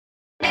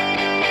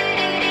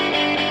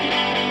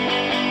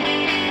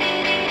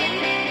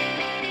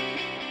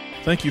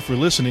Thank you for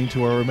listening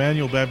to our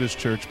Emmanuel Baptist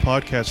Church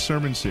podcast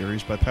sermon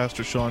series by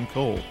Pastor Sean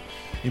Cole.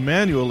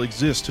 Emmanuel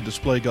exists to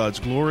display God's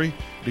glory,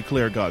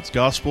 declare God's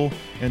gospel,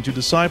 and to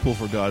disciple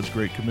for God's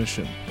Great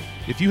Commission.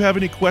 If you have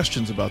any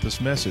questions about this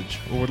message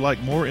or would like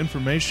more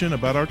information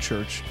about our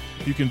church,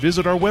 you can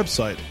visit our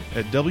website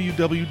at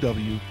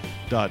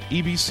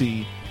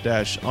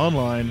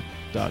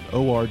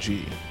www.ebc-online.org.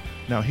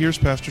 Now here's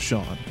Pastor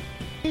Sean.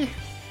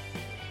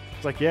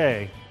 It's like,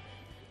 yay.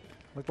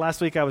 Like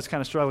last week I was kind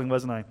of struggling,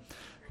 wasn't I?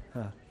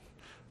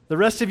 The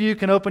rest of you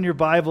can open your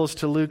Bibles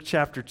to Luke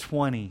chapter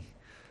 20.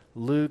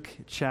 Luke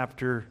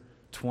chapter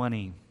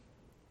 20.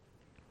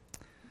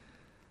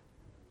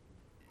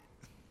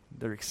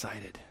 They're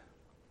excited.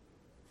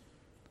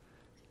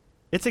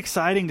 It's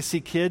exciting to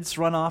see kids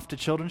run off to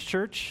children's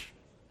church.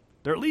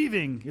 They're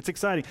leaving. It's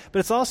exciting. But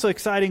it's also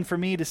exciting for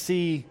me to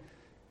see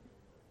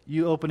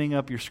you opening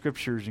up your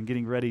scriptures and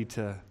getting ready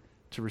to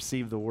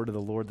receive the word of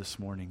the Lord this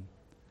morning.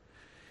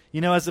 You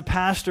know, as a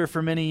pastor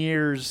for many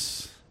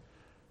years,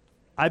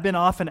 I've been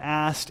often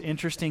asked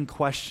interesting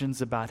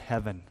questions about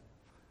heaven.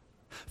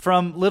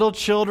 From little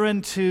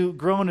children to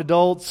grown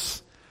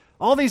adults,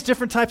 all these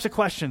different types of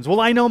questions. Will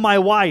I know my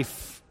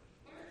wife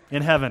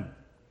in heaven?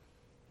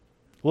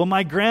 Will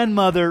my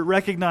grandmother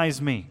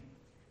recognize me?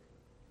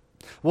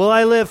 Will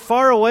I live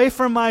far away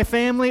from my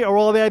family, or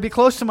will I be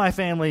close to my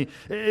family?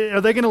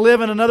 Are they going to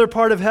live in another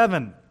part of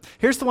heaven?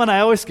 Here's the one I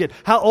always get.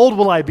 How old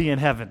will I be in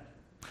heaven?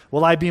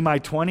 Will I be my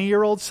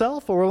 20-year-old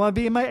self, or will I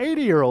be my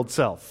 80-year-old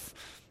self?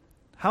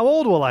 How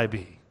old will I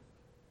be?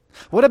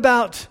 What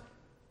about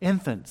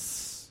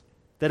infants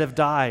that have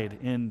died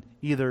in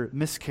either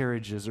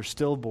miscarriages or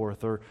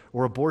stillbirth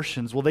or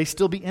abortions? Will they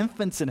still be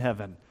infants in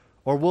heaven,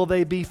 or will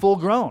they be full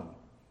grown?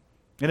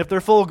 And if they're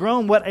full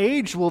grown, what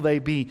age will they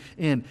be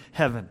in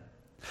heaven?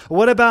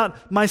 What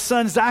about my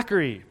son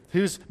Zachary,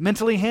 who's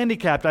mentally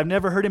handicapped? I've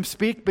never heard him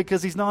speak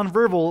because he's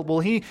nonverbal.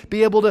 Will he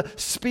be able to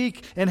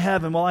speak in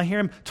heaven? Will I hear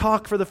him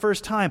talk for the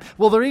first time?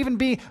 Will there even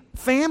be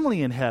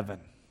family in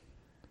heaven?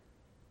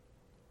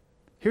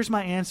 Here's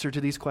my answer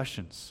to these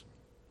questions.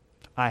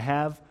 I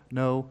have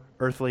no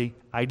earthly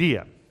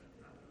idea.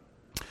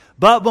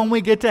 But when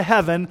we get to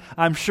heaven,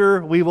 I'm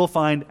sure we will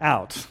find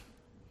out.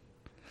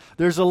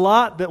 There's a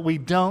lot that we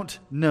don't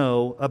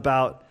know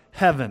about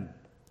heaven.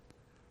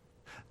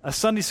 A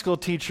Sunday school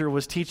teacher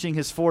was teaching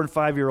his 4 and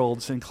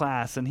 5-year-olds in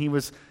class, and he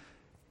was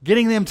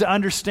getting them to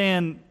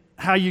understand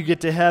how you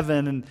get to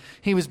heaven. And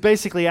he was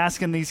basically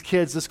asking these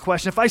kids this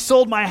question: if I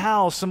sold my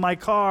house and my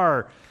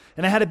car,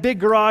 and I had a big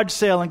garage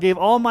sale and gave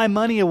all my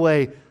money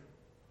away,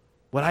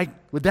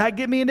 would that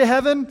get me into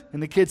heaven?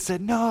 And the kids said,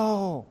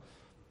 no.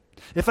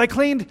 If I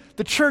cleaned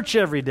the church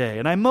every day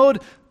and I mowed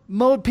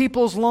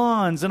people's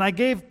lawns and I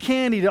gave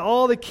candy to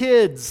all the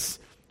kids,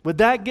 would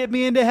that get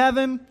me into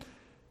heaven?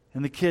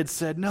 And the kids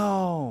said,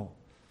 no.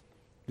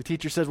 The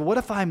teacher says, well, what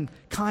if I'm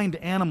kind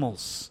to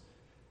animals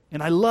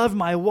and I love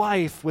my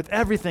wife with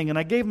everything and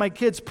I gave my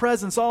kids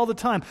presents all the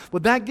time?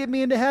 Would that get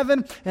me into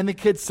heaven? And the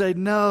kids said,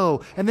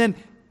 no. And then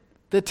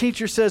the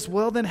teacher says,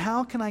 well, then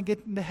how can I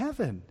get into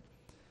heaven?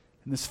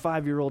 And this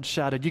 5-year-old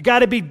shouted, you got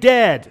to be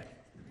dead.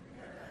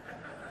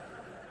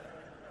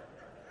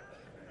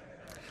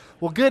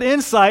 Well, good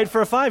insight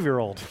for a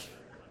 5-year-old.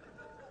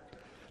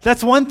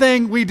 That's one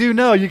thing we do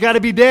know. You got to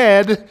be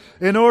dead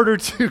in order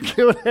to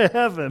go to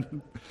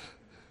heaven.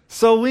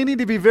 So we need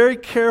to be very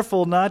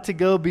careful not to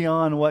go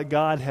beyond what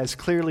God has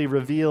clearly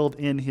revealed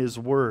in His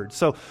Word.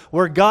 So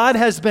where God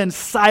has been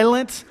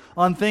silent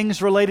on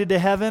things related to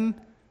heaven,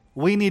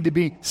 we need to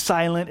be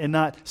silent and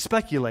not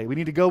speculate. We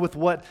need to go with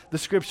what the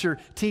Scripture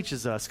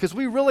teaches us, because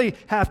we really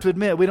have to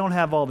admit we don't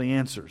have all the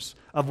answers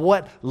of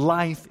what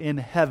life in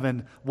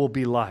heaven will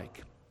be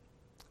like.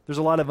 There's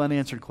a lot of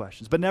unanswered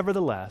questions, but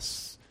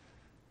nevertheless,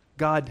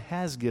 God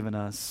has given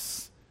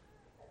us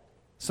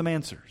some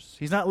answers.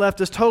 He's not left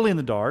us totally in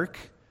the dark.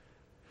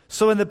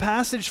 So in the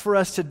passage for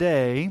us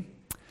today,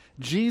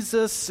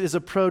 Jesus is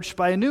approached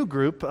by a new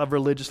group of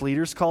religious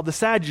leaders called the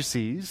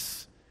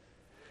Sadducees,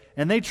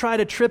 and they try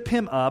to trip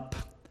him up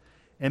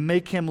and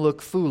make him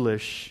look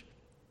foolish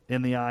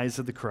in the eyes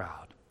of the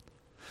crowd.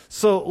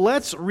 So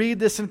let's read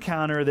this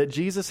encounter that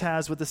Jesus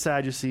has with the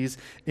Sadducees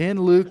in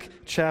Luke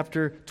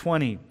chapter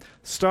 20,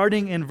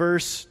 starting in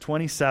verse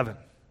 27.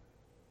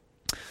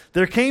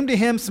 There came to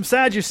him some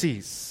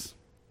Sadducees,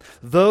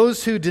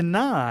 those who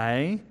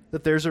deny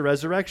that there's a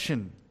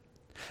resurrection.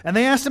 And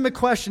they asked him a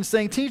question,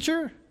 saying,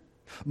 Teacher,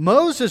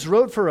 Moses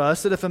wrote for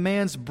us that if a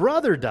man's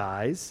brother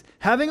dies,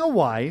 having a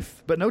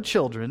wife but no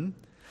children,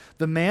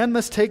 the man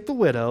must take the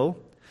widow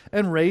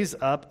and raise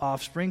up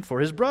offspring for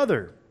his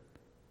brother.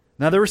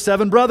 Now there were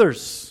 7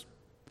 brothers.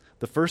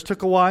 The first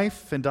took a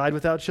wife and died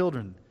without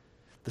children.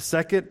 The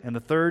second and the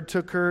third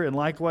took her, and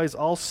likewise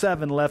all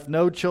 7 left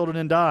no children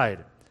and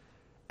died.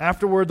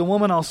 Afterward the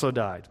woman also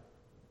died.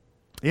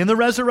 In the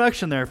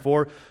resurrection,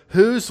 therefore,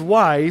 whose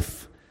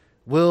wife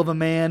will the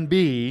man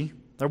be,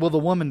 or will the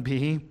woman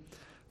be?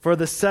 For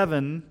the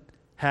 7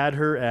 had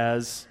her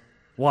as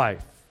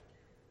wife.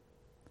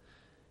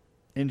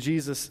 And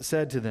Jesus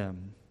said to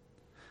them,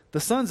 The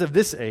sons of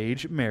this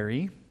age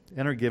marry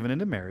and are given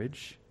into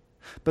marriage.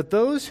 But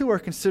those who are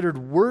considered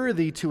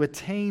worthy to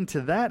attain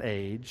to that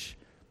age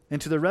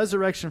and to the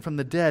resurrection from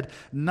the dead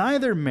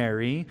neither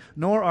marry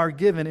nor are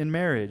given in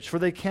marriage, for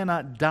they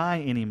cannot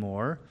die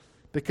anymore,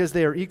 because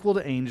they are equal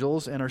to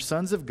angels and are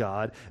sons of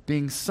God,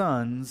 being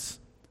sons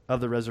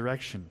of the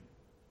resurrection.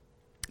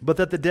 But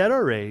that the dead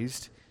are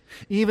raised,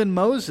 even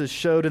Moses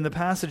showed in the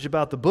passage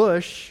about the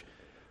bush,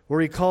 where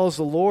he calls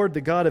the Lord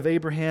the God of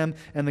Abraham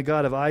and the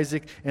God of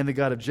Isaac and the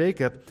God of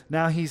Jacob.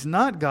 Now he's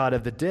not God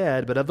of the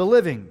dead, but of the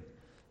living,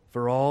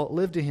 for all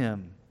live to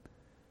him.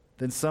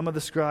 Then some of the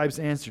scribes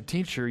answered,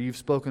 Teacher, you've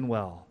spoken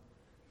well.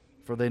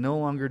 For they no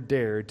longer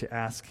dared to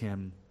ask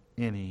him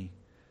any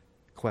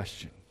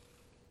question.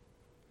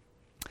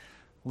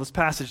 Well, this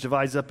passage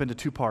divides up into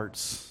two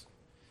parts.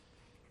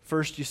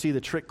 First, you see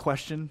the trick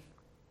question.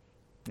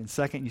 And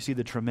second, you see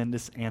the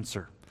tremendous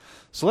answer.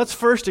 So let's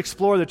first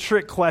explore the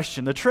trick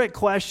question. The trick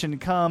question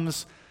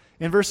comes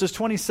in verses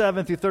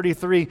 27 through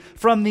 33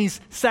 from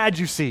these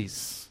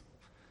Sadducees.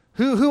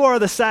 Who are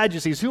the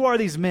Sadducees? Who are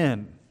these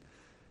men?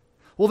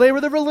 Well, they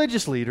were the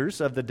religious leaders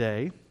of the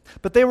day,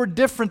 but they were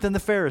different than the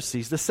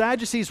Pharisees. The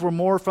Sadducees were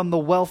more from the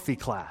wealthy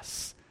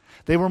class.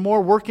 They were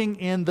more working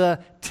in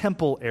the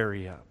temple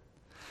area.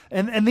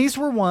 And these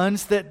were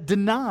ones that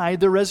denied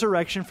the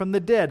resurrection from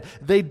the dead.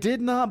 They did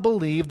not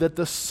believe that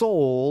the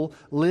soul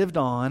lived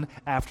on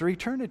after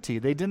eternity.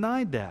 They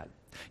denied that.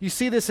 You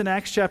see this in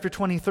Acts chapter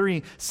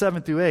 23,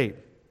 7 through 8.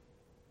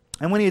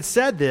 And when he had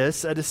said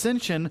this, a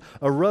dissension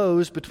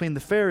arose between the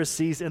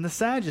Pharisees and the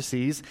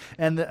Sadducees,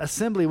 and the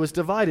assembly was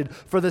divided.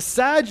 For the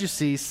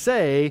Sadducees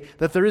say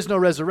that there is no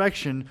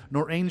resurrection,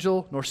 nor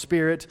angel, nor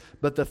spirit,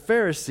 but the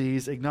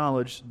Pharisees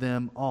acknowledge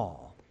them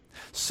all.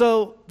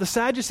 So the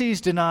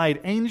Sadducees denied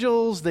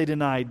angels, they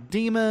denied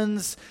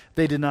demons,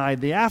 they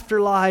denied the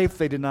afterlife,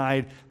 they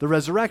denied the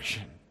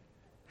resurrection.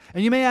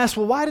 And you may ask,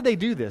 well, why did they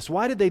do this?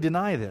 Why did they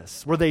deny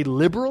this? Were they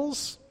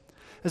liberals?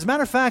 As a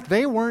matter of fact,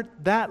 they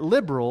weren't that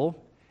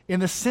liberal in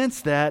the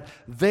sense that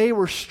they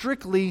were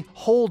strictly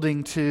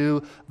holding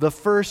to the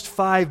first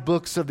 5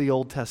 books of the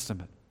Old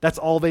Testament. That's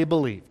all they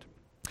believed.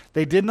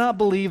 They did not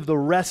believe the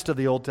rest of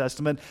the Old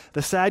Testament.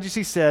 The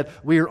Sadducees said,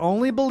 we are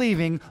only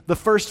believing the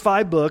first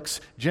 5 books,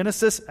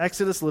 Genesis,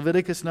 Exodus,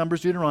 Leviticus, Numbers,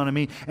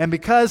 Deuteronomy, and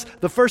because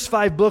the first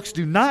 5 books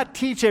do not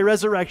teach a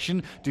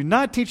resurrection, do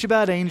not teach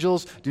about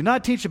angels, do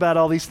not teach about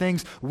all these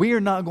things, we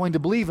are not going to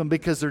believe them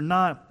because they're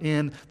not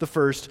in the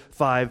first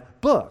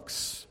 5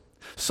 books.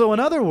 So in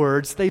other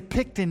words, they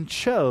picked and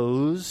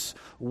chose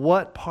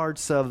what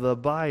parts of the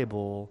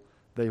Bible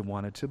they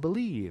wanted to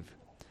believe.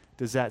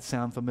 Does that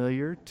sound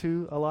familiar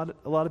to a lot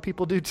of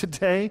people do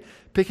today?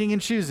 Picking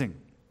and choosing.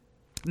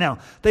 Now,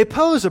 they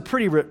pose a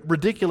pretty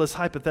ridiculous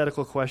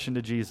hypothetical question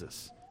to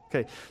Jesus.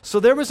 Okay, so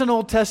there was an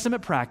Old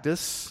Testament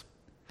practice,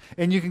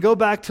 and you can go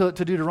back to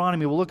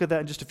Deuteronomy. We'll look at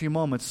that in just a few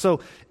moments.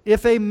 So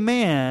if a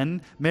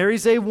man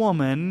marries a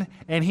woman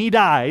and he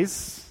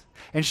dies,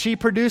 and she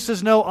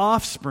produces no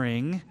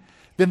offspring,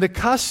 then the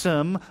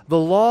custom, the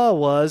law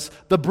was,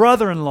 the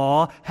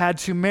brother-in-law had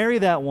to marry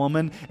that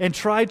woman and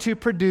try to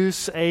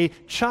produce a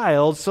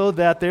child so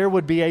that there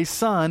would be a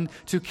son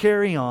to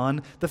carry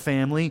on the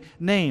family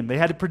name. They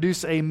had to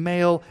produce a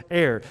male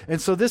heir. And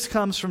so this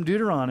comes from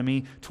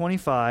Deuteronomy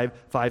 25,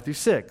 5 through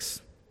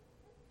 6.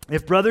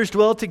 If brothers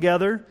dwell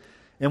together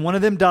and one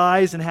of them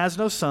dies and has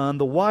no son,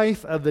 the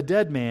wife of the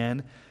dead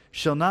man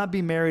shall not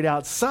be married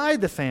outside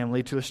the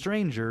family to a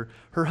stranger.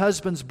 Her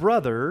husband's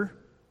brother,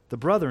 the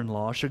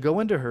brother-in-law, should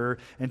go into her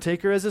and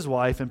take her as his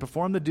wife and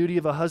perform the duty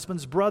of a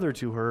husband's brother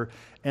to her,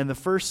 and the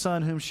first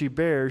son whom she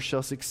bears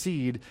shall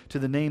succeed to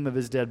the name of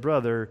his dead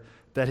brother,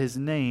 that his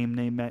name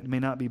may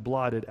not be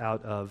blotted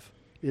out of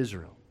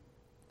Israel.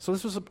 So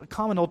this was a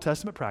common Old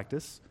Testament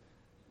practice,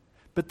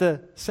 but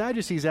the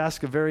Sadducees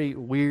ask a very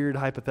weird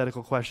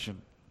hypothetical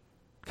question,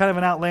 kind of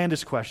an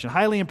outlandish question,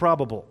 highly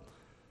improbable.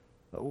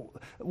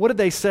 What did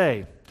they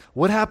say?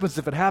 What happens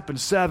if it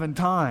happens 7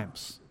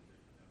 times?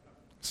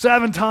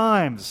 7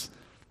 times.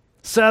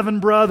 7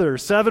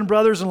 brothers, 7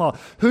 brothers-in-law.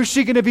 Who's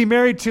she going to be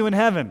married to in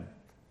heaven?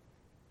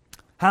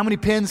 How many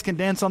pins can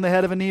dance on the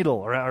head of a needle?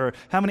 Or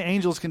how many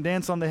angels can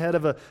dance on the head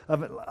of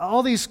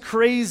all these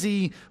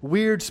crazy,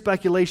 weird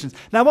speculations.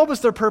 Now, what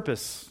was their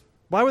purpose?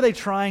 Why were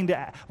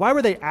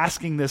they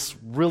asking this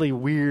really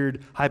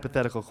weird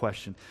hypothetical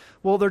question?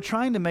 Well, they're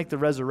trying to make the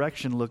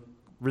resurrection look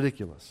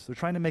ridiculous. They're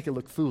trying to make it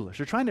look foolish.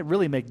 They're trying to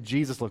really make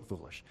Jesus look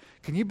foolish.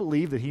 Can you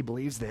believe that he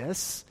believes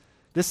this?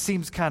 This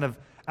seems kind of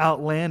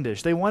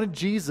outlandish. They wanted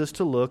Jesus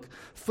to look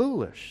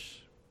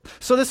foolish.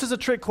 So this is a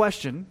trick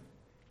question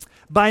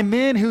by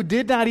men who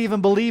did not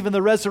even believe in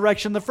the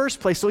resurrection in the first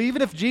place. So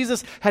even if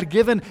Jesus had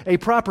given a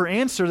proper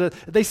answer,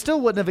 they still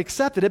wouldn't have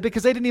accepted it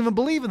because they didn't even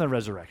believe in the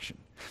resurrection.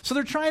 So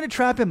they're trying to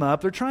trap him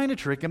up. They're trying to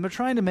trick him. They're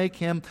trying to make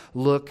him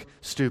look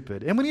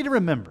stupid. And we need to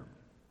remember,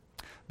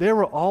 there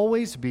will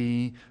always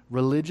be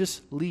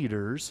religious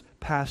leaders,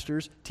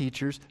 pastors,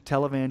 teachers,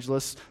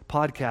 televangelists,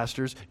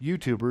 podcasters,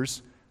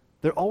 YouTubers.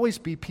 There'll always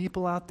be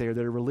people out there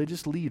that are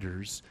religious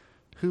leaders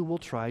who will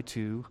try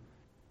to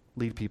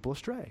lead people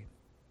astray,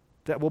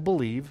 that will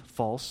believe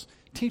false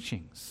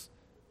teachings.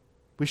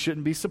 We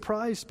shouldn't be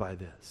surprised by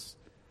this.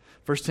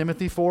 1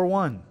 Timothy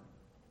 4:1.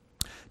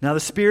 Now the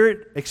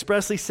Spirit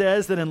expressly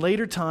says that in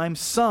later times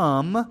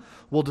some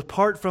will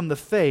depart from the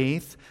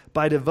faith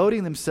by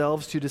devoting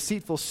themselves to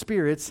deceitful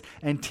spirits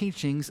and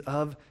teachings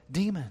of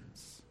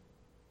demons.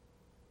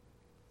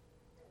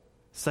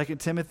 2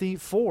 Timothy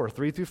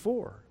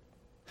 4:3-4.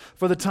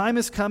 For the time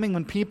is coming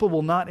when people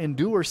will not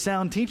endure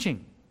sound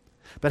teaching,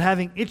 but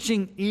having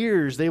itching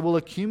ears, they will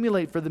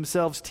accumulate for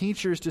themselves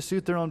teachers to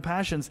suit their own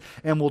passions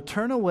and will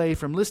turn away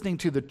from listening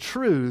to the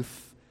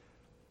truth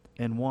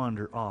and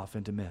wander off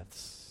into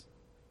myths.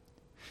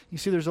 You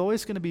see, there's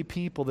always going to be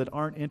people that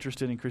aren't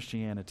interested in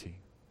Christianity.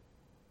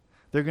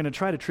 They're going to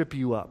try to trip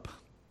you up.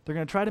 They're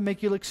going to try to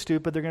make you look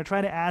stupid. They're going to try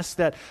to ask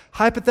that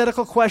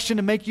hypothetical question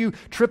to make you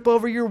trip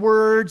over your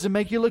words and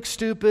make you look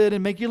stupid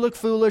and make you look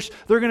foolish.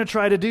 They're going to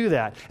try to do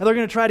that. And they're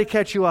going to try to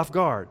catch you off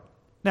guard.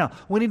 Now,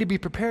 we need to be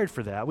prepared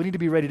for that. We need to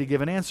be ready to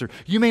give an answer.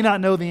 You may not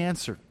know the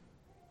answer.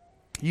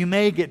 You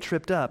may get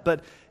tripped up.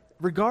 But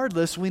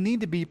regardless, we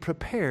need to be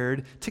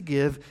prepared to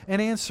give an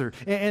answer.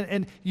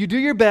 And you do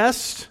your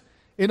best,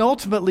 and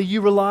ultimately you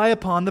rely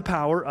upon the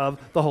power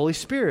of the Holy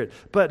Spirit.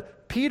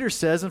 But Peter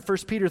says in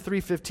 1 Peter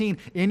 3:15,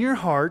 in your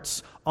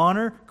hearts,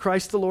 honor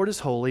Christ the Lord as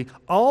holy,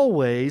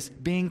 always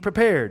being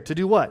prepared. To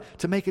do what?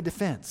 To make a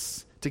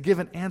defense, to give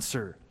an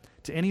answer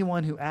to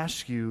anyone who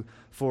asks you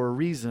for a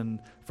reason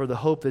for the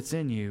hope that's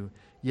in you,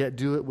 yet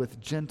do it with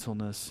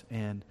gentleness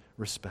and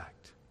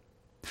respect.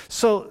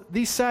 So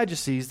these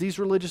Sadducees, these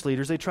religious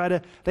leaders,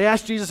 they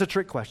ask Jesus a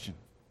trick question.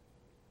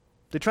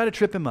 They try to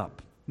trip him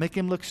up, make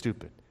him look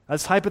stupid.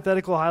 That's a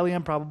hypothetical, highly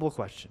improbable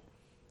question.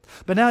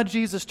 But now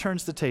Jesus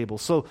turns the table.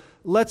 So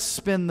let's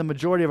spend the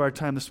majority of our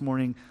time this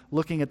morning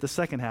looking at the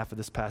second half of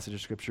this passage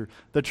of Scripture,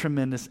 the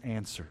tremendous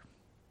answer.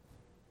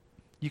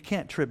 You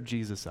can't trip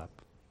Jesus up.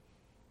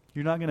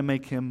 You're not going to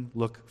make him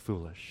look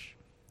foolish.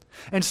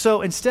 And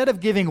so instead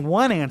of giving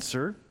one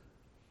answer,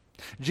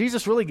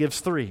 Jesus really gives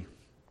three.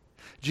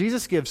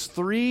 Jesus gives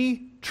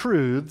three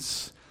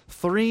truths,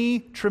 three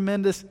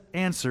tremendous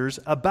answers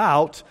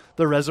about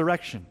the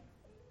resurrection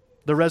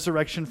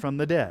from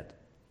the dead.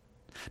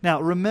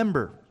 Now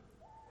remember,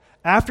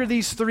 after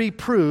these three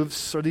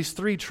proofs, or these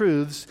three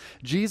truths,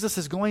 Jesus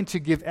is going to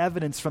give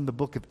evidence from the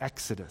book of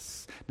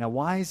Exodus. Now,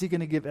 why is he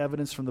going to give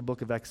evidence from the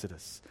book of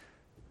Exodus?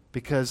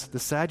 Because the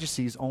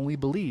Sadducees only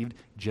believed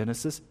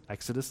Genesis,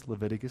 Exodus,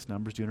 Leviticus,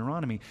 Numbers,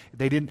 Deuteronomy.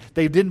 They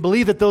didn't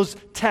believe that those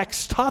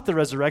texts taught the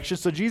resurrection,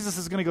 so Jesus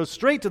is going to go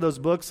straight to those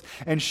books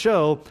and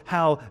show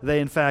how they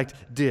in fact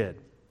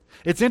did.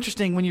 It's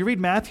interesting, when you read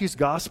Matthew's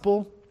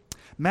gospel,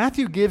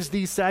 Matthew gives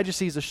these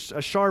Sadducees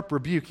a sharp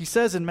rebuke. He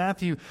says in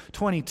Matthew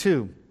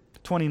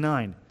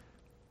 22:29,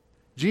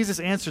 Jesus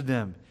answered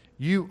them,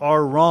 "You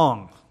are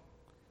wrong,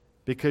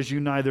 because you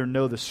neither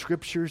know the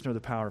Scriptures nor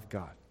the power of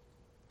God."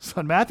 So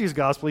in Matthew's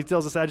gospel, he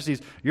tells the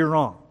Sadducees, you're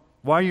wrong.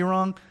 Why are you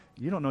wrong?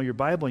 You don't know your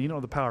Bible and you don't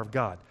know the power of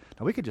God.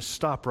 Now we could just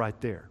stop right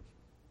there.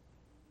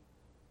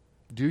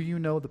 Do you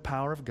know the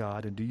power of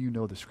God and do you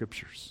know the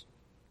Scriptures?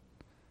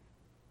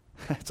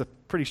 That's a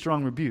pretty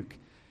strong rebuke.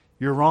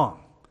 You're wrong.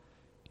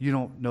 You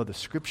don't know the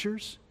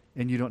Scriptures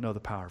and you don't know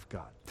the power of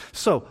God.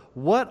 So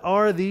what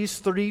are these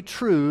three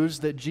truths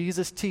that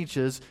Jesus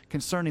teaches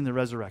concerning the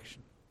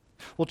resurrection?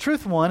 Well,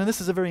 truth one, and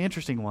this is a very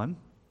interesting one,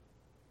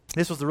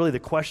 this was really the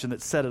question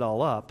that set it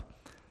all up.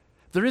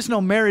 There is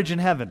no marriage in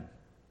heaven.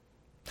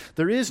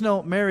 There is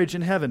no marriage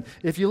in heaven.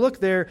 If you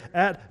look there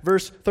at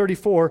verse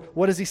 34,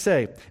 what does he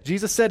say?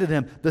 Jesus said to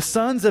them, the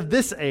sons of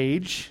this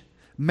age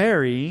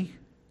marry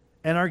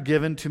and are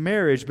given to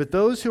marriage, but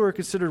those who are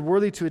considered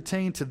worthy to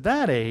attain to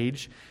that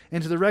age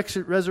and to the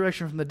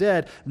resurrection from the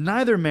dead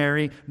neither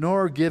marry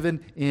nor are given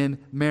in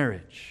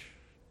marriage.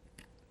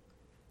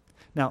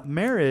 Now,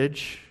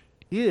 marriage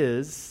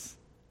is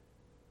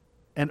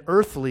an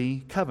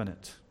earthly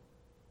covenant.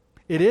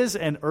 It is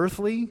an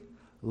earthly,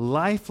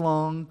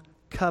 lifelong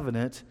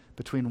covenant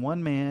between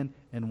one man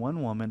and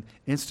one woman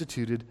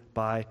instituted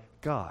by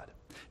God.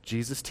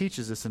 Jesus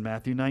teaches this in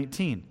Matthew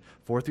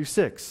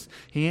 19:4-6.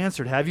 He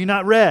answered, have you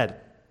not read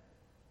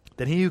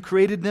that he who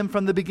created them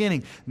from the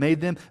beginning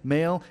made them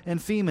male and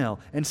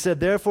female, and said,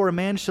 therefore a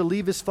man shall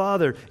leave his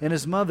father and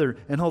his mother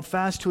and hold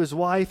fast to his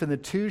wife, and the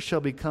two shall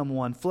become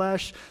one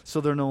flesh.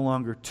 So they're no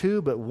longer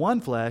two, but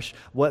one flesh.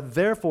 What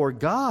therefore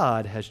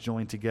God has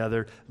joined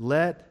together,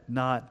 let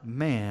not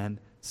man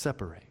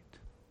separate.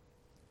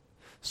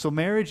 So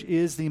marriage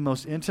is the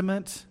most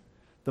intimate,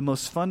 the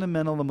most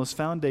fundamental, the most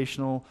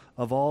foundational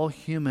of all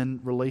human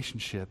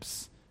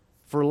relationships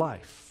for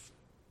life.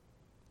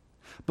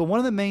 But one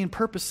of the main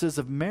purposes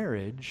of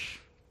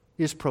marriage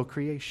is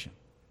procreation.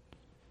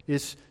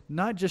 Is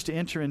not just to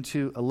enter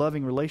into a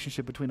loving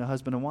relationship between a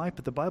husband and wife,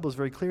 but the Bible is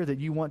very clear that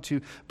you want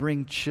to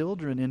bring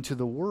children into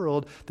the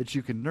world that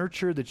you can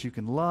nurture, that you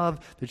can love,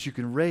 that you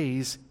can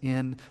raise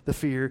in the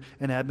fear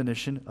and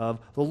admonition of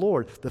the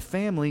Lord. The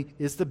family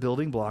is the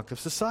building block of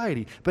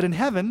society. But in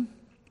heaven,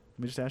 let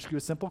me just ask you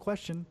a simple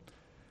question.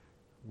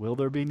 Will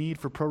there be need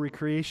for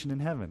procreation in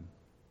heaven?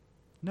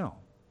 No.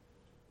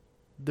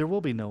 There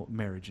will be no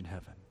marriage in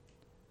heaven.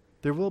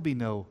 There will be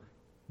no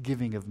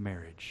giving of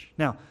marriage.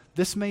 Now,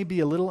 this may be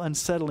a little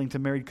unsettling to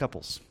married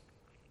couples.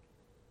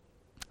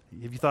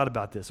 Have you thought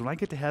about this? When I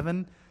get to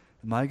heaven,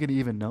 am I going to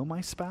even know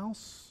my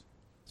spouse?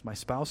 Is my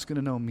spouse going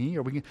to know me?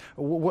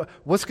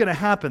 What's going to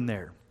happen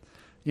there?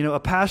 You know, a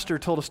pastor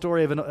told a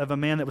story of a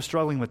man that was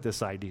struggling with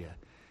this idea.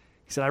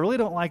 He said, I really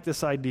don't like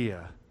this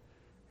idea.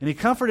 And he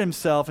comforted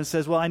himself and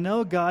says, well, I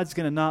know God's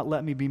going to not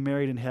let me be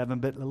married in heaven,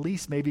 but at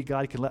least maybe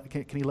God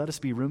can he let us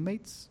be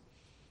roommates?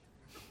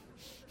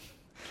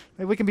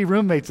 Maybe we can be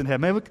roommates in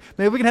heaven.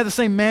 Maybe we can have the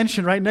same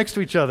mansion right next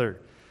to each other,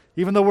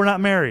 even though we're not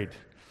married.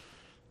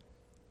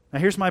 Now,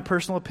 here's my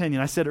personal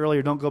opinion. I said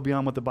earlier, don't go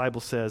beyond what the Bible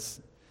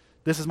says.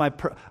 This is my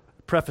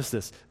preface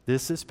this.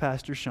 This is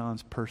Pastor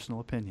Sean's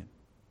personal opinion.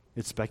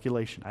 It's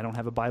speculation. I don't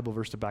have a Bible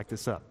verse to back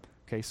this up.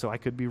 Okay, so I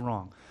could be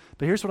wrong.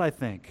 But here's what I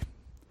think.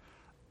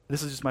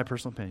 This is just my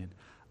personal opinion.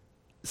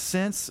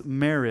 Since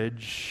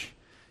marriage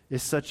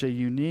is such a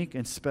unique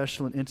and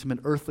special and intimate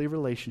earthly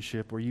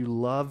relationship where you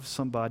love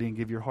somebody and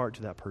give your heart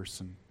to that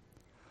person,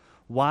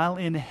 while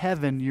in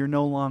heaven you're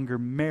no longer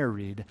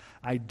married,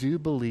 I do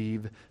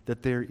believe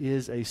that there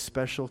is a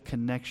special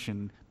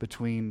connection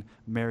between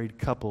married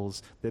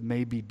couples that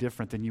may be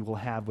different than you will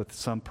have with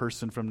some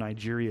person from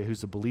Nigeria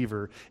who's a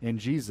believer in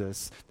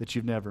Jesus that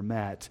you've never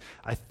met.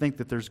 I think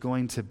that there's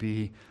going to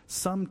be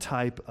some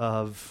type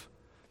of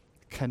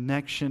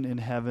connection in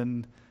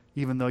heaven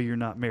even though you're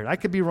not married. I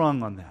could be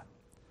wrong on that.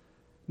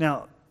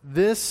 Now,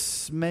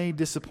 this may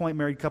disappoint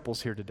married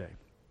couples here today.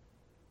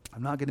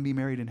 I'm not going to be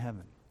married in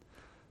heaven.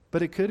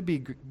 But it could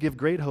give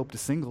great hope to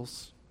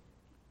singles.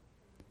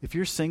 If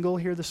you're single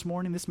here this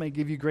morning, this may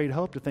give you great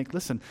hope to think,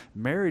 listen,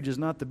 marriage is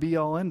not the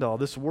be-all, end-all.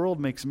 This world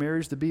makes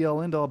marriage the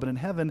be-all, end-all, but in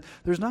heaven,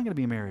 there's not going to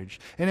be marriage.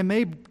 And it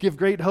may give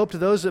great hope to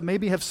those that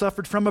maybe have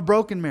suffered from a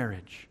broken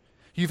marriage.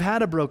 You've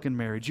had a broken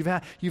marriage.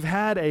 You've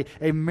had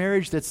a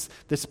marriage that's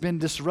been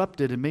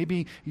disrupted, and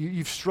maybe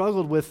you've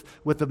struggled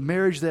with a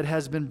marriage that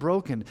has been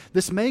broken.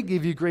 This may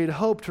give you great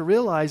hope to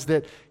realize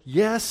that,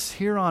 yes,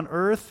 here on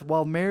earth,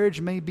 while marriage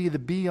may be the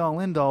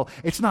be-all, end-all,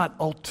 it's not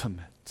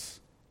ultimate.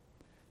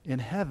 In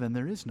heaven,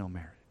 there is no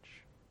marriage.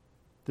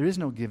 There is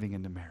no giving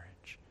into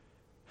marriage.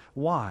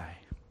 Why?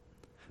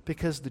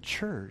 Because the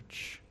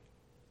church,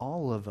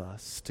 all of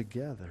us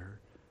together,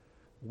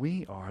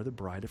 we are the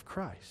bride of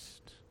Christ.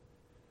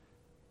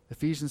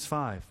 Ephesians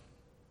 5.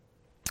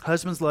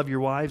 Husbands, love your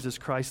wives as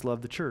Christ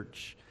loved the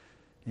church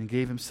and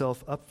gave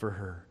himself up for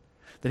her,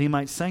 that he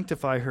might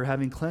sanctify her,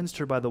 having cleansed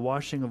her by the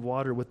washing of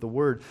water with the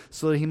word,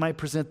 so that he might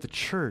present the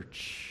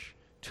church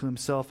to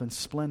himself in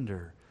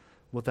splendor,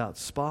 without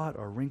spot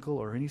or wrinkle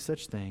or any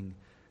such thing,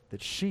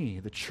 that she,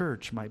 the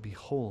church, might be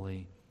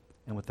holy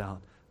and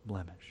without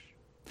blemish.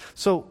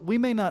 So we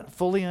may not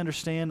fully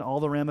understand all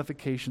the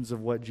ramifications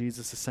of what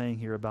Jesus is saying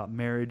here about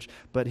marriage,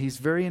 but he's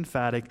very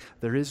emphatic.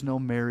 There is no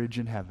marriage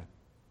in heaven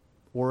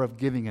or of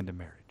giving into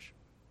marriage.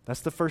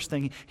 That's the first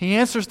thing. He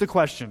answers the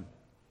question.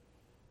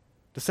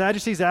 The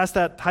Sadducees asked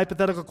that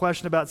hypothetical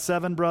question about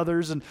 7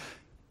 brothers, and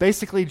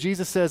basically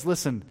Jesus says,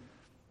 listen,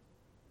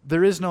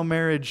 there is no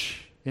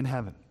marriage in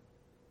heaven.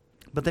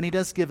 But then he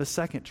does give a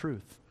second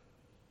truth.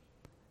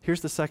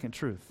 Here's the second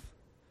truth.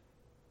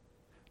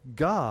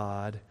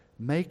 God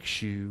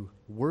makes you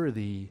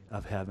worthy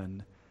of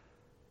heaven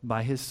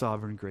by his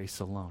sovereign grace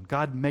alone.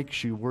 God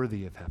makes you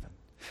worthy of heaven.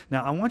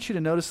 Now, I want you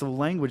to notice the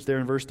language there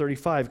in verse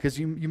 35, because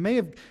you may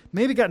have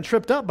maybe gotten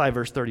tripped up by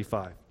verse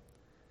 35.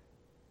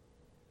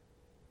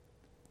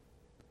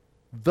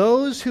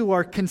 Those who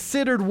are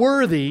considered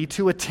worthy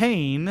to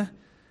attain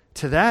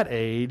to that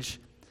age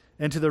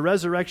and to the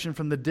resurrection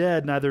from the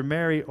dead neither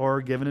marry or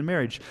are given in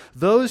marriage.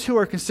 Those who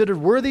are considered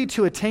worthy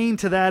to attain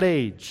to that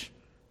age.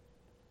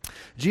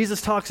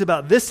 Jesus talks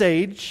about this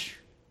age,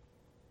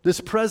 this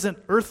present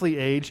earthly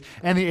age,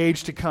 and the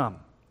age to come.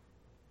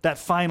 That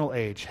final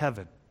age,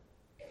 heaven.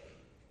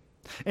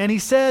 And he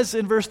says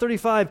in verse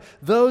 35,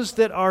 those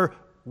that are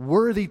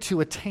worthy to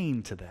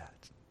attain to that.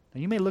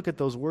 Now you may look at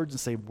those words and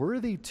say,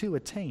 worthy to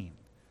attain.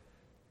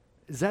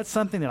 Is that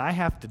something that I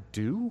have to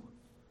do?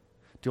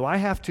 Do I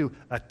have to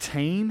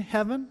attain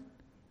heaven?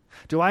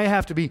 Do I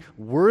have to be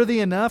worthy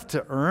enough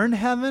to earn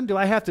heaven? Do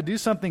I have to do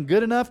something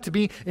good enough to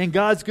be in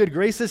God's good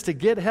graces to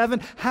get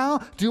heaven? How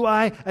do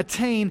I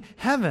attain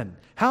heaven?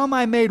 How am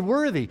I made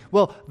worthy?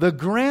 Well, the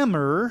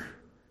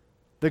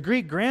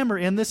Greek grammar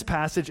in this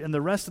passage and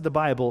the rest of the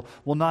Bible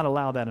will not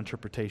allow that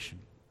interpretation.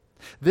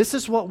 This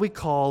is what we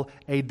call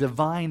a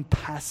divine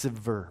passive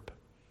verb.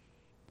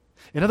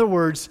 In other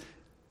words,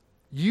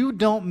 you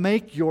don't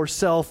make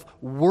yourself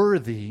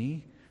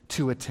worthy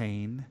to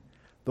attain.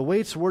 The way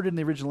it's worded in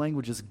the original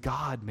language is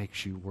God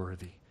makes you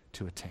worthy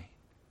to attain.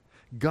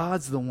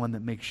 God's the one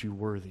that makes you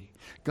worthy.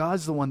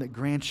 God's the one that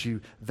grants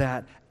you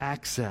that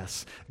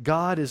access.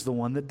 God is the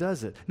one that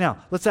does it. Now,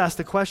 let's ask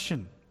the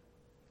question.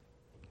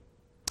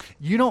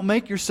 You don't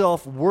make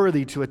yourself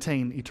worthy to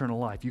attain eternal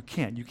life. You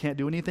can't. You can't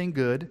do anything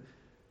good.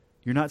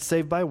 You're not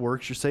saved by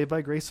works. You're saved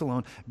by grace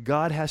alone.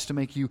 God has to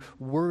make you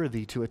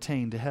worthy to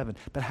attain to heaven.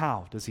 But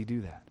how does he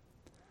do that?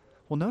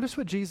 Well, notice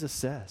what Jesus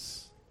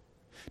says.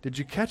 Did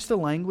you catch the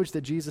language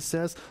that Jesus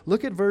says?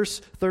 Look at verse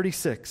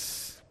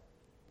 36.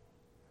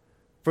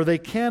 For they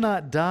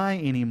cannot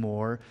die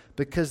anymore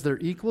because they're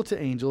equal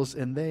to angels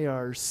and they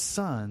are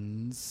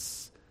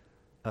sons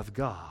of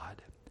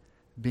God,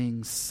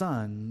 being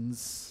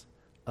sons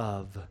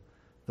of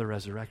the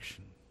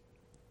resurrection.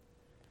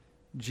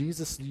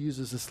 Jesus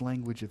uses this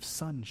language of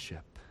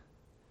sonship.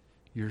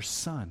 You're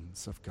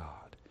sons of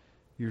God.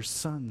 You're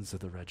sons of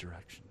the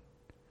resurrection.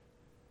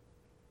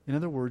 In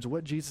other words,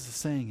 what Jesus is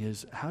saying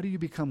is, how do you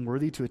become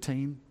worthy to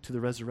attain to the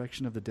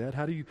resurrection of the dead?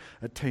 How do you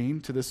attain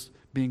to this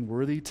being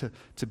worthy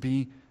to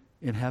be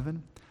in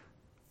heaven?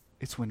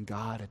 It's when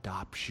God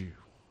adopts you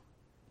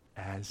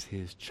as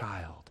his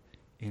child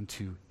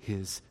into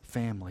his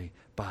family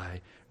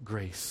by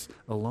grace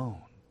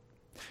alone.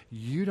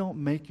 You don't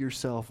make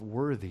yourself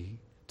worthy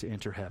to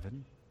enter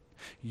heaven.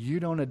 You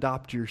don't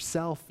adopt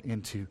yourself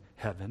into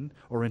heaven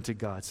or into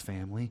God's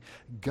family.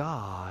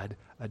 God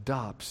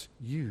adopts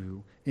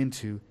you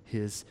into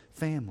his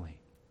family.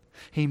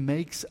 He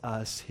makes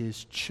us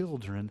his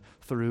children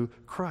through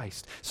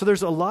Christ. So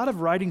there's a lot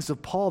of writings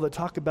of Paul that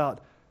talk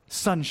about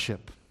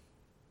sonship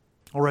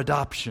or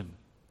adoption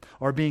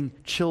or being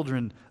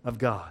children of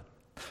God.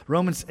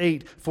 Romans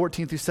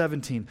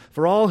 8:14-17.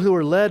 For all who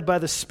are led by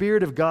the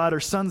Spirit of God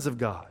are sons of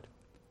God.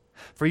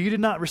 For you did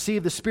not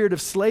receive the spirit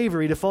of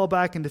slavery to fall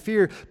back into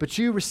fear, but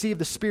you received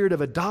the spirit of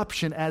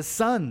adoption as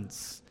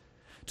sons,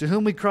 to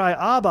whom we cry,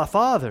 Abba,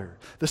 Father.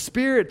 The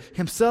Spirit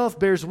himself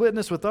bears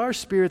witness with our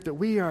spirit that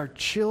we are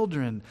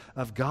children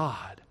of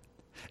God.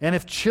 And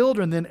if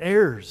children, then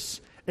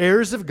heirs,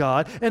 heirs of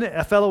God, and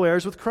fellow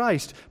heirs with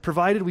Christ,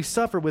 provided we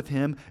suffer with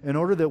him in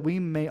order that we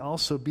may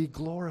also be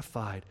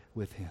glorified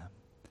with him.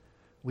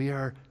 We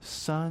are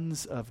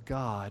sons of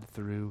God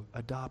through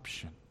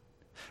adoption.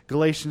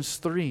 Galatians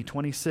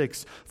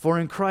 3:26. For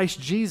in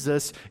Christ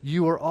Jesus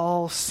you are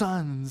all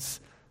sons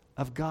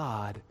of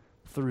God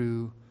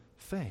through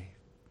faith.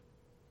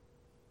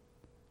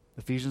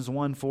 Ephesians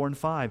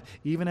 1:4-5.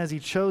 Even as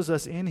he chose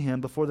us in him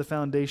before the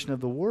foundation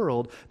of the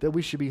world, that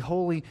we should be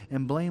holy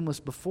and blameless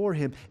before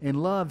him.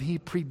 In love he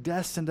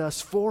predestined us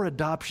for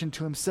adoption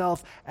to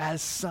himself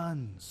as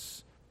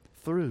sons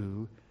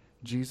through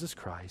Jesus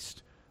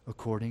Christ,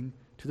 according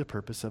to the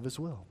purpose of his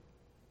will.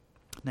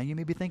 Now you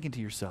may be thinking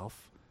to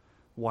yourself,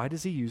 why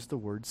does he use the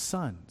word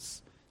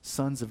sons?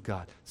 Sons of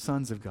God,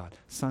 sons of God,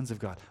 sons of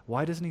God.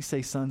 Why doesn't he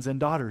say sons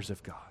and daughters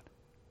of God?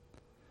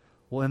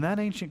 Well, in that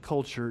ancient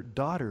culture,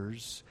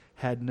 daughters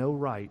had no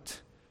right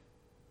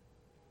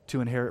to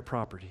inherit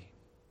property.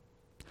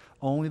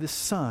 Only the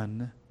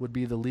son would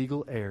be the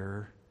legal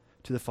heir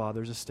to the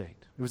father's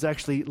estate. It was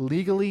actually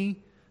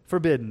legally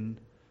forbidden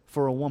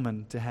for a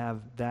woman to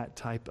have that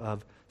type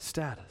of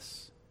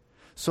status.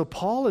 So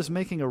Paul is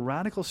making a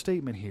radical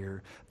statement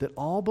here that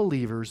all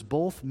believers,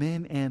 both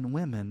men and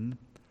women,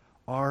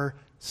 are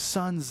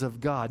sons of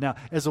God. Now,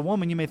 as a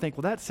woman, you may think,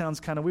 well, that sounds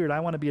kind of weird.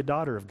 I want to be a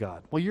daughter of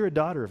God. Well, you're a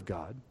daughter of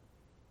God,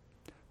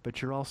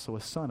 but you're also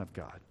a son of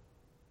God.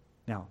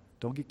 Now,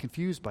 don't get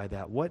confused by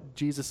that. What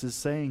Jesus is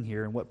saying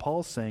here and what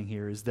Paul's saying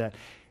here is that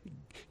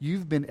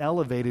you've been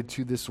elevated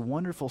to this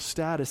wonderful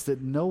status that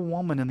no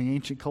woman in the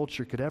ancient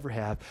culture could ever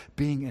have,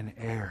 being an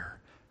heir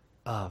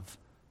of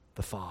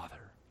the Father.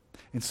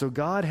 And so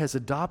God has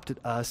adopted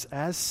us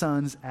as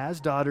sons, as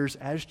daughters,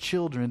 as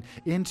children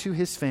into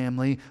his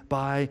family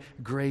by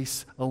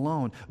grace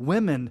alone.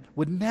 Women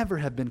would never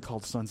have been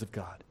called sons of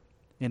God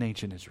in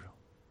ancient Israel.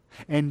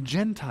 And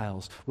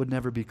Gentiles would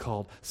never be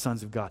called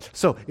sons of God.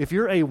 So if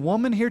you're a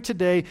woman here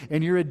today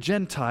and you're a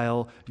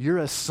Gentile, you're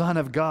a son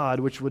of God,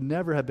 which would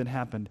never have been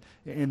happened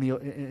in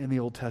the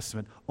Old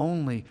Testament,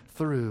 only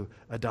through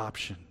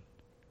adoption.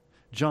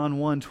 John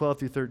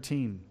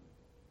 1:12-13.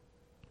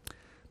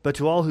 But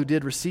to all who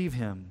did receive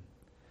him,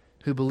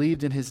 who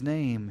believed in his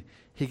name,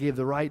 he gave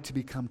the right to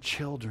become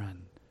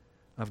children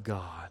of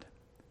God,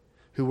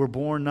 who were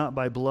born not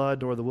by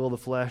blood, nor the will of the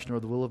flesh, nor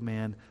the will of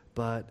man,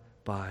 but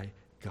by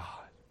God.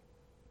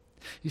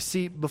 You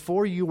see,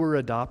 before you were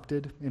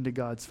adopted into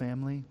God's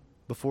family,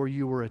 before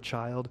you were a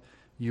child,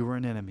 you were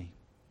an enemy.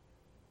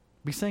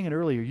 We sang it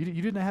earlier.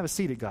 You didn't have a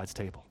seat at God's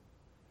table.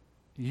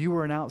 You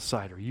were an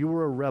outsider. You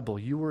were a rebel.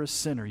 You were a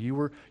sinner. You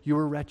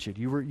were wretched.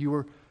 You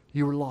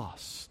were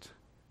lost.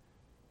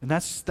 And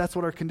that's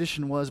what our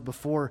condition was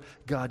before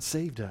God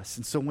saved us.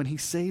 And so when he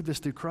saved us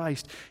through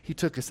Christ, he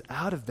took us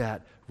out of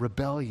that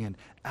rebellion,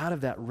 out of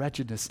that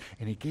wretchedness,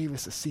 and he gave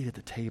us a seat at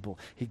the table.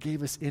 He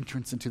gave us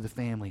entrance into the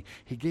family.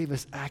 He gave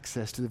us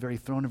access to the very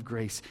throne of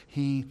grace.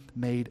 He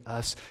made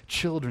us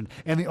children.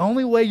 And the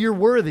only way you're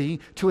worthy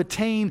to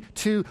attain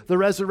to the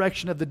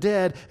resurrection of the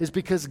dead is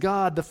because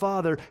God, the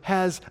Father,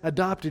 has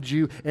adopted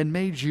you and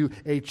made you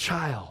a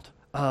child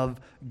of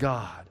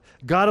God.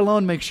 God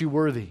alone makes you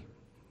worthy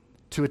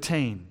to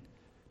attain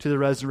to the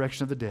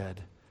resurrection of the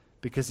dead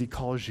because he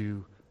calls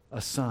you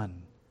a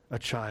son, a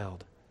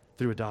child,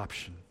 through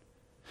adoption.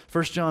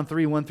 1 John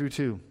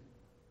 3:1-2.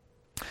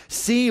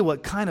 See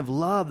what kind of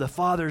love the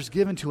Father has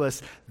given to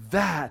us,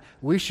 that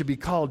we should be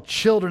called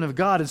children of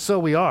God, and so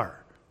we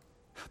are.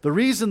 The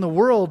reason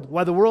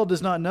why the world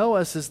does not know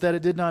us is that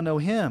it did not know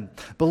him.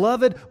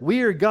 Beloved,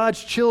 we are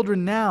God's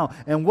children now,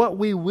 and what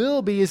we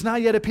will be is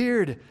not yet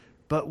appeared.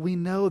 But we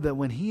know that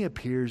when he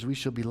appears, we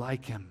shall be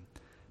like him,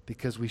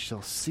 because we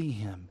shall see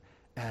him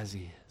as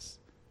he is.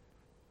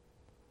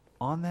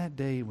 On that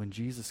day when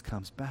Jesus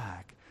comes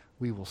back,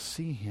 we will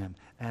see him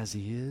as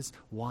he is.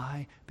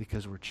 Why?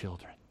 Because we're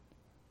children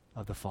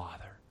of the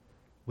Father.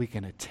 We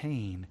can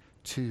attain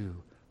to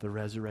the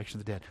resurrection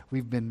of the dead.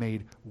 We've been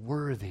made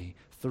worthy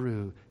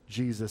through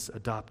Jesus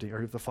adopting,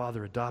 or the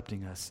Father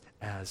adopting us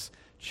as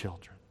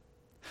children.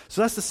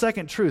 So that's the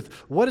second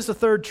truth. What is the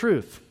third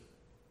truth?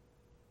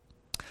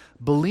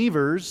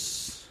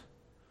 Believers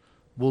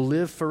will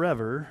live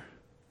forever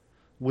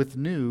with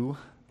new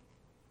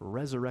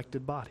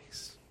resurrected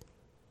bodies.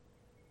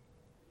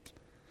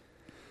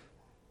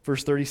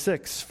 Verse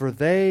 36, for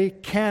they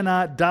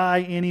cannot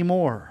die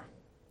anymore,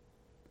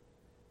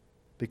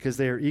 because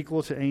they are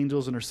equal to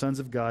angels and are sons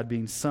of God,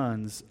 being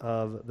sons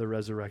of the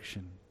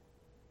resurrection.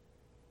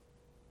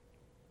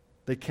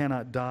 They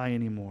cannot die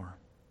anymore.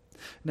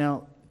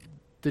 Now,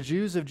 the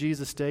Jews of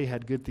Jesus' day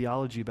had good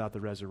theology about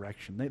the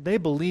resurrection. They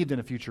believed in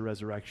a future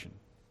resurrection.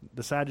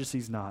 The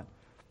Sadducees not.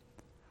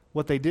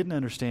 What they didn't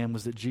understand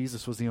was that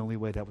Jesus was the only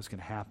way that was going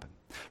to happen.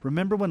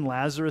 Remember when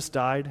Lazarus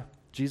died,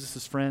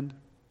 Jesus' friend?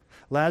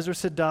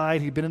 Lazarus had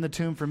died. He'd been in the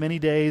tomb for many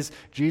days.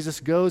 Jesus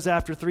goes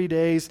after 3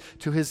 days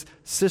to his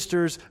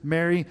sisters,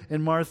 Mary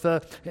and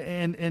Martha.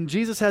 And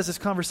Jesus has this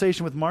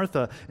conversation with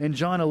Martha in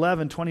John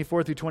 11,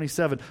 24 through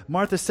 27.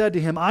 Martha said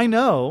to him, I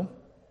know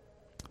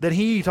that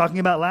he, talking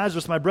about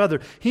Lazarus, my brother,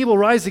 he will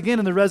rise again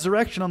in the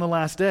resurrection on the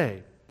last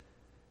day.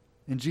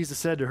 And Jesus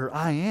said to her,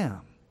 I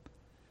am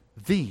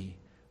the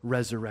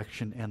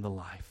resurrection and the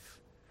life.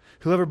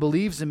 Whoever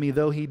believes in me,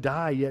 though he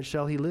die, yet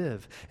shall he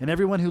live. And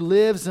everyone who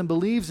lives and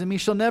believes in me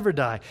shall never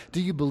die. Do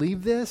you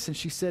believe this? And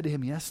she said to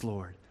him, Yes,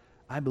 Lord.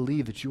 I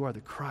believe that you are the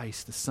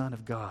Christ, the Son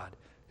of God,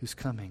 who's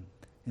coming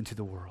into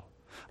the world.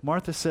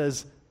 Martha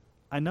says,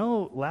 I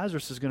know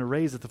Lazarus is going to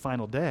raise at the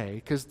final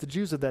day, because the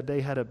Jews of that day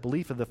had a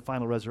belief of the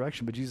final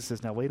resurrection. But Jesus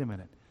says, now wait a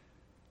minute.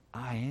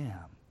 I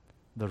am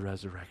the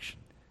resurrection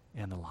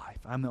and the life.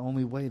 I'm the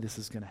only way this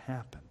is going to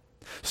happen.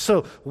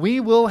 So we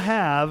will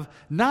have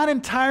not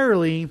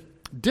entirely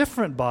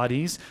different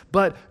bodies,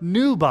 but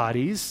new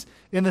bodies,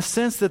 in the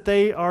sense that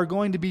they are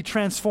going to be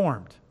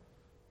transformed.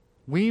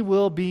 We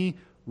will be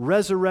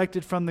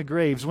resurrected from the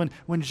graves.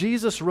 When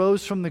Jesus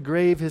rose from the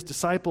grave, his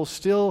disciples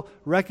still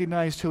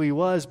recognized who he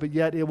was, but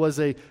yet it was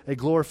a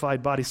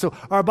glorified body. So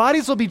our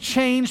bodies will be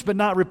changed but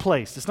not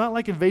replaced. It's not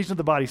like Invasion of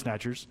the Body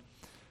Snatchers.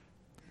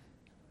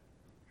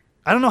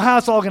 I don't know how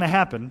it's all going to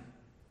happen.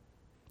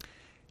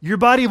 Your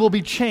body will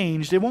be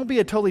changed. It won't be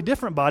a totally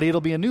different body. It'll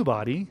be a new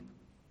body.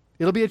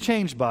 It'll be a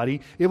changed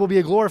body. It will be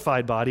a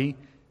glorified body.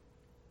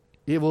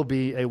 It will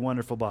be a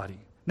wonderful body.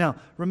 Now,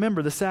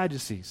 remember the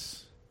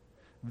Sadducees.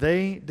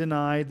 They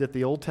denied that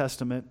the Old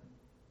Testament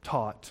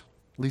taught,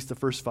 at least the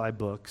first 5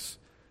 books,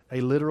 a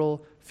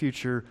literal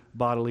future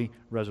bodily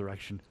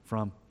resurrection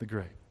from the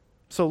grave.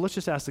 So let's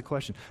just ask the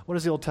question, what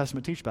does the Old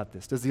Testament teach about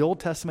this? Does the Old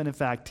Testament, in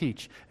fact,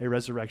 teach a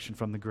resurrection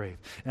from the grave?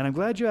 And I'm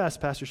glad you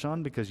asked, Pastor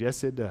Sean, because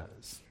yes, it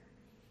does.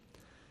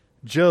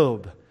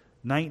 Job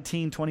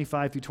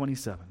 19:25 through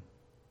 27.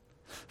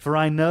 For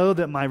I know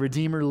that my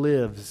Redeemer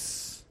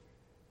lives,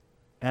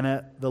 and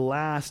at the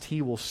last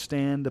he will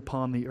stand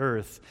upon the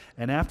earth.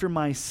 And after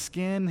my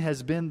skin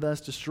has been thus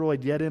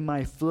destroyed, yet in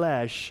my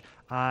flesh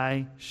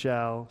I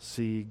shall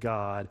see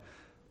God,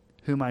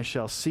 whom I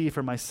shall see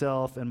for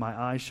myself, and my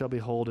eyes shall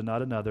behold, and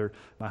not another.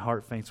 My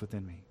heart faints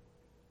within me.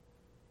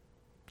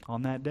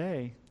 On that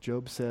day,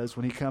 Job says,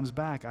 when he comes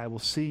back, I will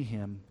see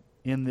him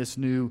in this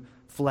new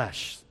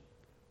flesh.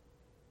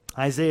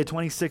 Isaiah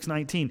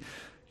 26:19.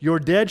 Your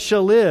dead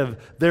shall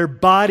live, their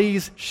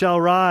bodies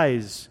shall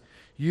rise.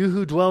 You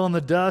who dwell in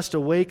the dust,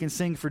 awake and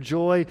sing for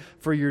joy,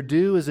 for your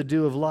dew is a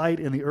dew of light,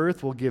 and the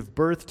earth will give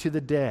birth to the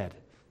dead.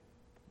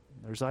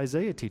 There's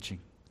Isaiah teaching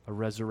a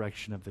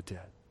resurrection of the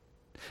dead.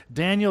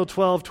 Daniel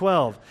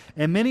 12:12.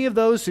 And many of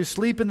those who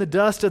sleep in the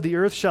dust of the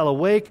earth shall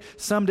awake,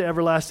 some to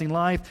everlasting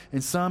life,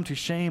 and some to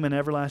shame and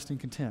everlasting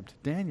contempt.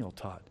 Daniel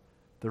taught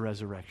the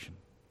resurrection.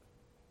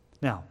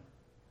 Now,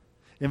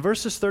 in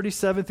verses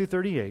 37 through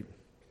 38,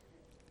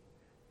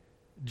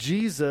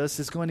 Jesus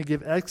is going to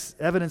give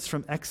evidence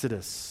from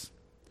Exodus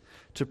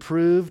to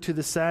prove to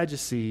the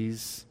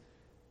Sadducees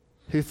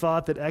who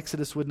thought that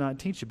Exodus would not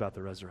teach about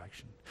the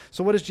resurrection.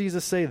 So what does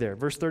Jesus say there?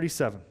 Verse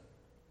 37.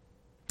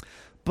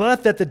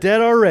 But that the dead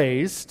are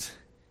raised,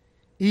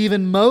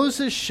 even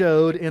Moses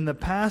showed in the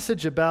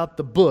passage about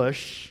the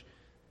bush,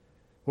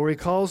 where he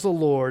calls the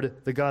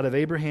Lord the God of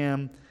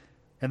Abraham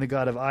and the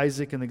God of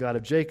Isaac and the God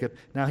of Jacob.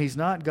 Now he's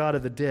not God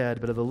of the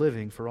dead, but of the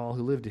living for all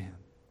who live to him.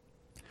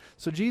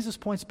 So Jesus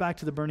points back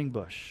to the burning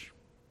bush.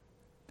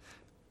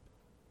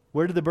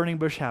 Where did the burning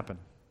bush happen?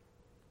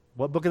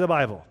 What book of the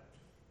Bible?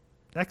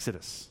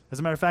 Exodus. As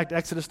a matter of fact,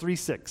 Exodus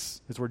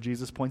 3:6 is where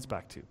Jesus points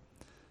back to.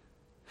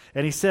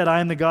 And he said, I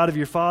am the God of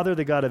your father,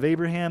 the God of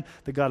Abraham,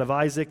 the God of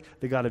Isaac,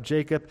 the God of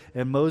Jacob.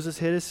 And Moses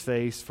hid his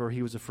face, for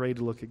he was afraid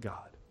to look at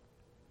God.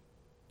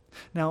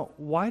 Now,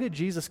 why did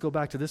Jesus go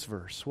back to this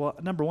verse? Well,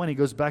 number one, he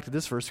goes back to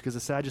this verse because the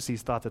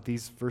Sadducees thought that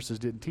these verses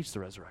didn't teach the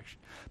resurrection.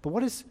 But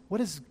what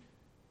is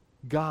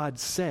God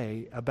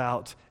say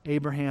about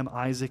Abraham,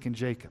 Isaac, and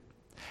Jacob?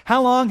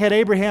 How long had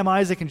Abraham,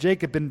 Isaac, and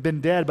Jacob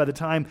been dead by the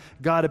time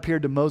God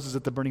appeared to Moses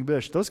at the burning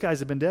bush? Those guys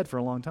have been dead for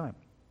a long time.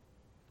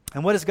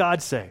 And what does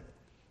God say?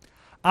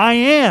 I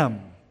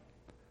am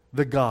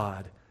the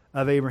God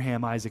of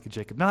Abraham, Isaac, and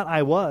Jacob. Not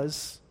I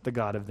was the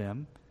God of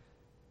them.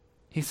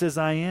 He says,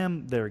 I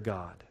am their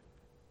God.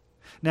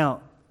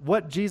 Now,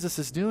 what Jesus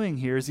is doing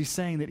here is he's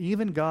saying that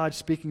even God,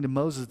 speaking to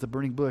Moses at the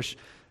burning bush,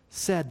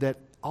 said that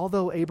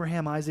although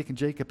Abraham, Isaac, and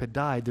Jacob had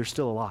died, they're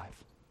still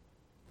alive.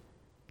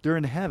 They're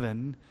in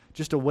heaven,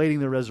 just awaiting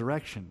the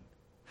resurrection.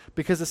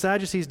 Because the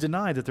Sadducees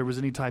denied that there was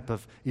any type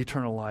of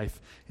eternal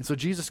life. And so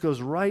Jesus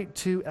goes right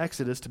to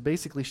Exodus to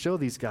basically show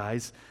these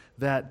guys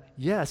that,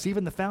 yes,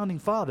 even the founding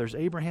fathers,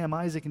 Abraham,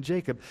 Isaac, and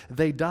Jacob,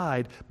 they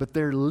died, but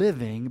they're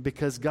living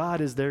because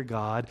God is their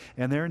God,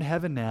 and they're in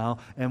heaven now,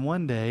 and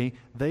one day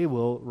they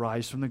will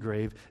rise from the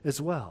grave as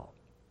well.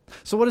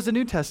 So what does the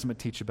New Testament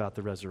teach about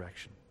the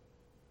resurrection?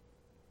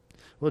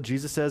 Well,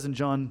 Jesus says in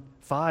John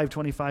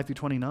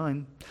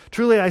 5:25-29,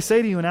 truly I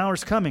say to you, an hour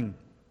is coming,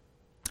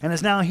 and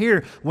is now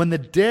here, when the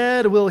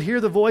dead will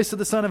hear the voice of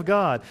the Son of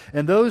God,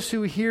 and those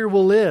who hear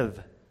will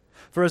live.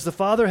 For as the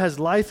Father has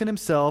life in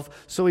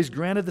himself, so he's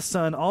granted the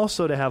Son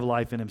also to have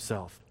life in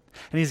himself.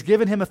 And he's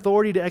given him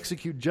authority to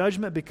execute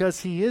judgment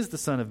because he is the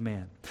Son of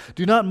Man.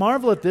 Do not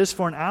marvel at this,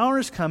 for an hour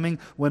is coming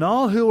when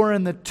all who are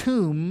in the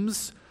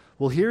tombs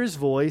will hear his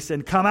voice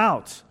and come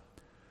out.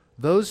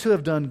 Those who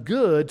have done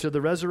good to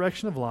the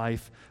resurrection of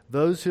life,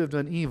 those who have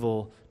done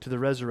evil to the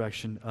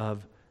resurrection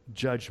of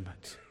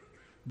judgment.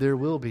 There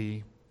will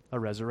be a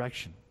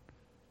resurrection.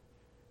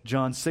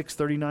 John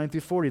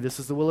 6:39-40, this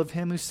is the will of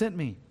him who sent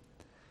me,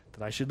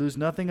 that I should lose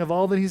nothing of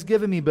all that he's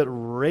given me, but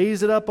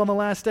raise it up on the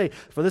last day.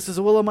 For this is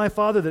the will of my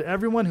Father, that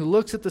everyone who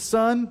looks at the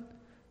Son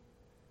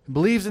and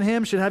believes in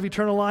him should have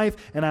eternal life,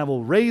 and I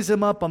will raise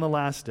him up on the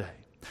last day.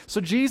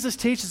 So Jesus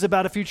teaches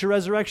about a future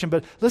resurrection,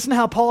 but listen to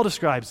how Paul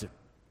describes it.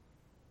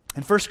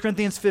 In 1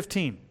 Corinthians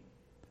 15,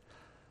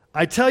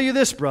 I tell you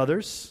this,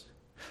 brothers,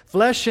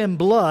 flesh and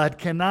blood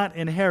cannot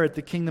inherit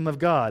the kingdom of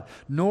God,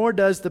 nor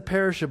does the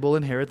perishable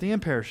inherit the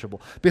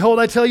imperishable. Behold,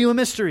 I tell you a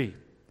mystery.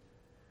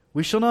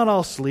 We shall not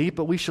all sleep,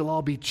 but we shall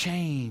all be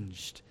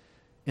changed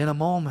in a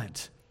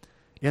moment,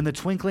 in the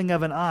twinkling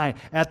of an eye,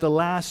 at the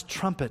last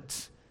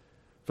trumpet.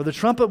 For the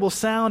trumpet will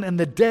sound, and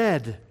the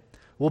dead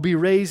will be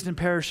raised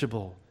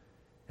imperishable,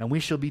 and we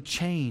shall be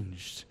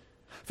changed.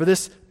 For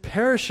this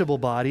perishable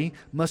body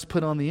must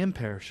put on the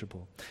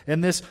imperishable,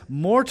 and this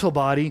mortal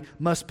body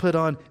must put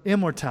on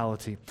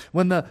immortality.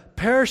 When the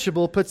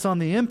perishable puts on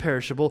the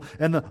imperishable,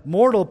 and the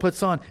mortal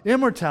puts on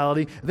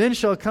immortality, then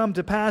shall come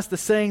to pass the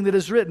saying that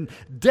is written,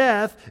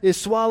 death is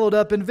swallowed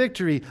up in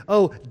victory.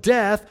 O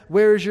death,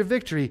 where is your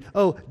victory?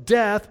 O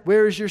death,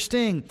 where is your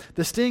sting?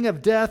 The sting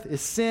of death is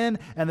sin,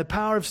 and the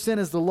power of sin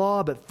is the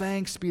law, but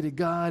thanks be to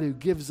God who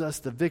gives us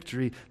the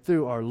victory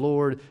through our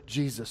Lord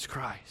Jesus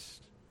Christ.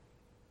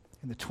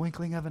 In the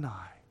twinkling of an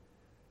eye,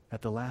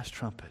 at the last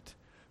trumpet,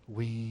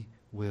 we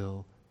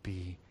will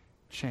be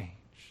changed.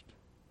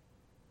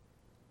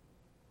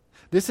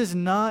 This is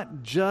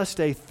not just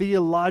a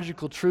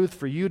theological truth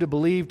for you to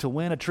believe to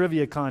win a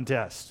trivia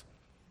contest.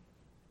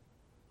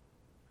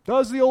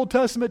 Does the Old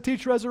Testament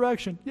teach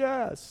resurrection?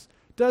 Yes.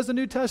 Does the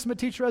New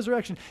Testament teach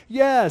resurrection?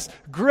 Yes.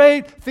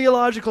 Great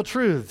theological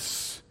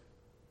truths.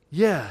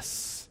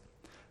 Yes.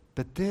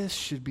 But this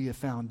should be a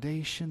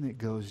foundation that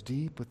goes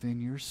deep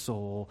within your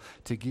soul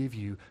to give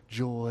you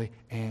joy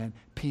and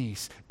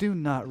peace. Do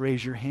not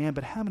raise your hand,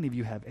 but how many of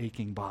you have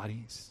aching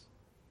bodies?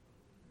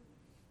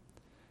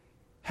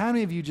 How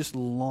many of you just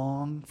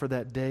long for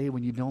that day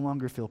when you no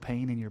longer feel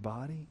pain in your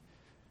body?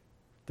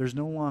 There's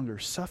no longer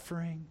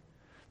suffering.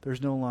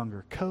 There's no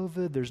longer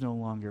COVID. There's no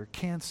longer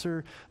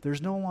cancer.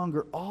 There's no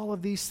longer all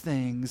of these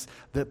things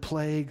that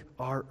plague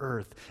our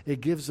earth.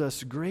 It gives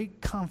us great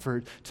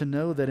comfort to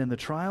know that in the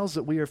trials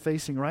that we are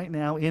facing right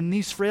now, in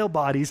these frail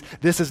bodies,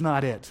 this is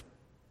not it.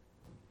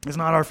 It's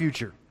not our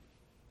future.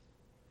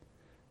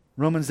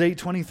 Romans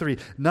 8:23,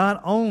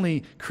 not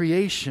only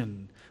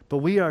creation, but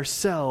we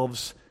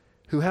ourselves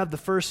who have the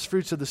first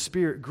fruits of the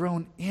Spirit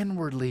groan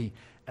inwardly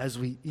as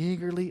we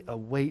eagerly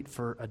await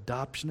for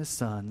adoption as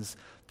sons,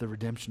 the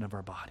redemption of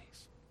our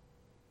bodies.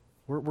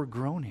 We're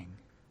groaning.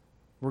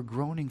 We're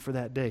groaning for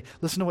that day.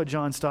 Listen to what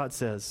John Stott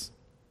says.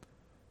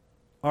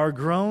 Our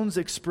groans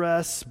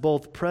express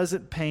both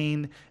present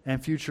pain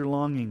and future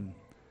longing.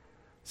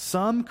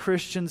 Some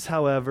Christians,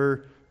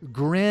 however,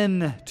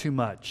 grin too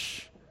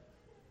much.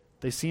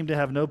 They seem to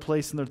have no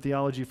place in their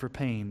theology for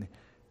pain,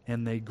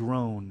 and they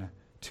groan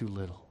too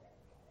little.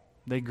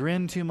 They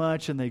grin too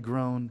much and they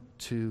groan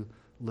too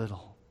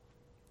little.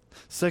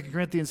 2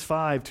 Corinthians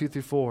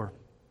 5:2-4.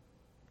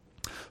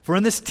 For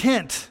in this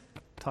tent,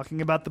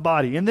 talking about the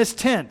body, in this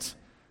tent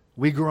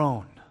we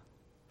groan,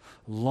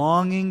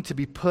 longing to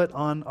be put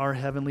on our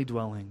heavenly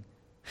dwelling.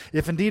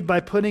 If indeed by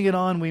putting it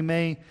on we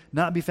may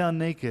not be found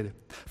naked.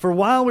 For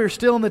while we are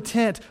still in the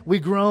tent, we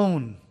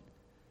groan,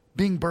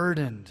 being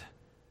burdened.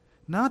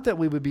 Not that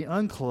we would be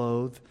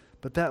unclothed,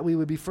 but that we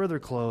would be further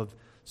clothed,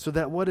 so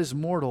that what is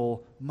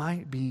mortal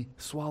might be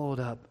swallowed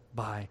up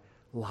by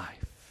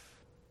life.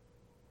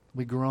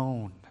 We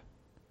groan,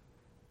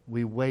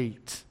 we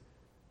wait,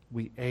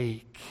 we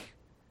ache,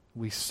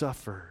 we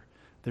suffer.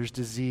 There's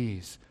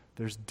disease,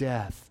 there's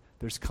death,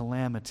 there's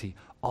calamity.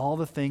 All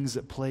the things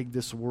that plague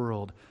this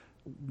world,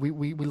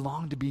 we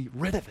long to be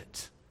rid of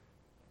it.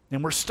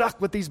 And we're stuck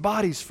with these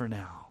bodies for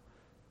now.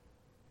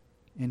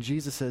 And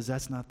Jesus says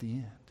that's not the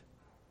end.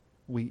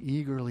 We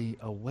eagerly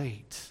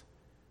await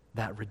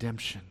that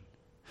redemption,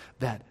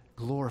 that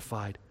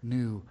glorified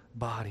new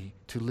body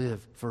to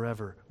live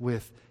forever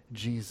with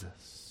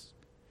Jesus.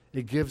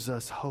 It gives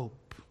us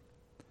hope.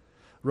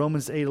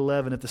 Romans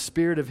 8:11, if the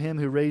Spirit of Him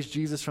who raised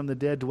Jesus from the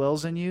dead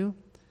dwells in you,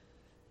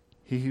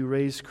 He who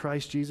raised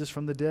Christ Jesus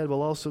from the dead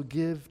will also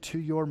give to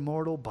your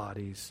mortal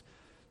bodies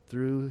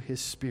through His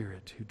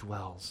Spirit who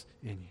dwells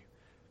in you.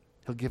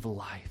 He'll give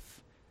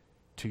life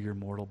to your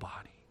mortal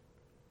body.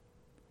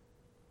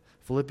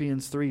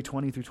 Philippians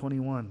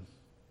 3:20-21.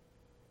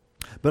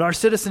 But our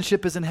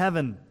citizenship is in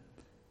heaven,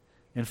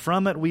 and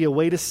from it we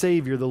await a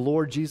Savior, the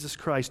Lord Jesus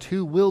Christ,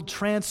 who will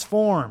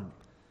transform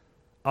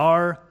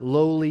our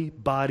lowly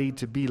body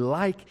to be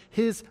like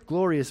His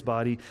glorious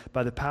body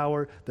by the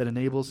power that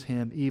enables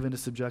Him even to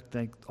subject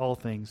all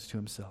things to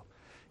Himself.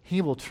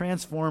 He will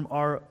transform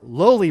our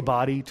lowly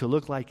body to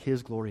look like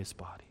His glorious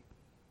body.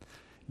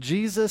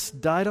 Jesus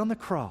died on the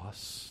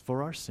cross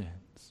for our sins.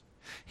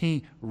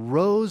 He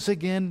rose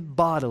again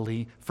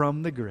bodily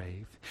from the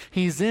grave.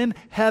 He's in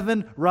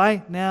heaven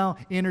right now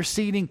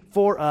interceding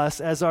for us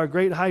as our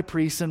great high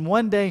priest. And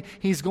one day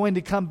He's going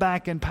to come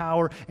back in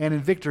power and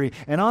in victory.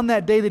 And on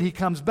that day that He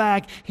comes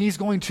back, He's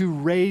going to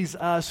raise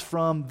us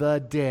from the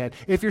dead.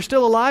 If you're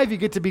still alive, you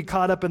get to be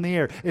caught up in the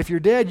air. If you're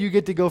dead, you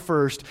get to go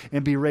first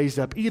and be raised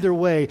up. Either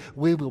way,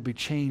 we will be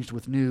changed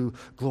with new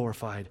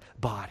glorified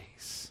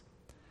bodies.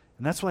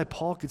 And that's why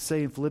Paul could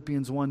say in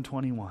Philippians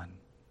 1:21,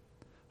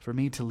 for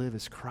me to live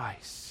is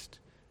Christ,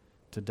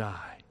 to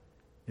die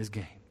is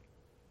gain.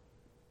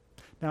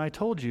 Now I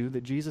told you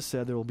that Jesus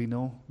said there will be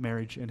no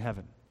marriage in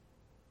heaven.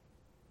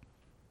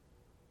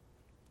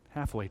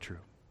 Halfway true.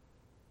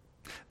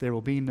 There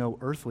will be no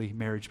earthly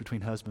marriage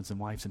between husbands and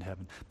wives in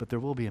heaven, but there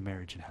will be a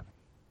marriage in heaven.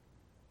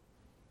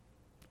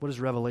 What does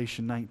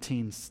Revelation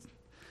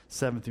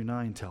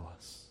 19:7-9 tell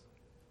us?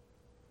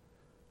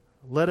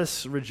 Let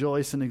us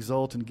rejoice and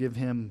exult and give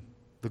Him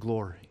the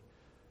glory.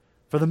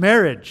 For the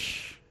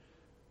marriage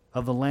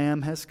of the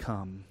Lamb has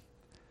come,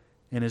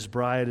 and His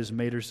bride has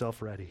made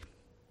herself ready.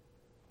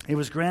 It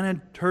was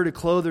granted her to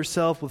clothe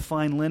herself with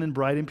fine linen,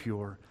 bright and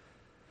pure.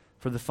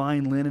 For the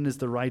fine linen is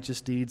the righteous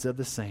deeds of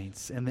the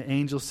saints. And the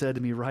angel said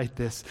to me, write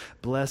this,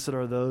 blessed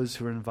are those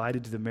who are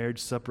invited to the marriage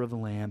supper of the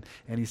Lamb.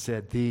 And he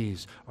said,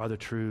 these are the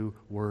true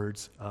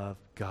words of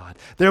God.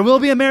 There will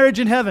be a marriage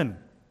in heaven.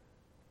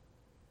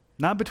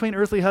 Not between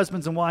earthly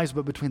husbands and wives,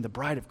 but between the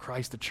bride of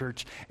Christ, the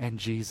church, and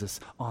Jesus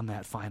on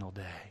that final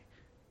day,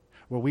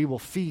 where we will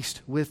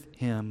feast with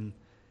Him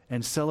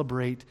and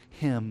celebrate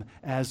Him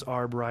as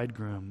our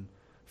bridegroom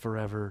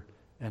forever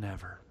and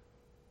ever.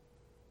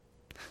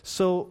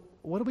 So,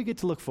 what do we get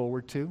to look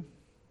forward to?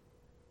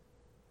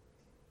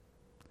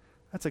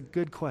 That's a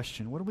good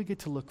question. What do we get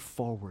to look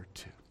forward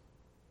to?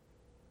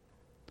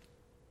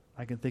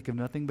 I can think of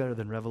nothing better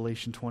than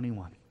Revelation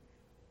 21.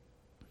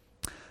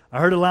 I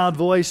heard a loud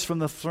voice from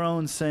the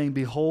throne saying,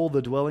 behold,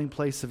 the dwelling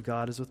place of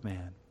God is with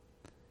man.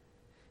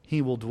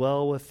 He will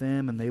dwell with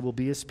them, and they will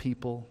be His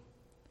people.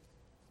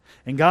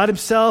 And God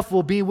Himself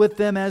will be with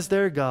them as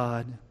their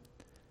God.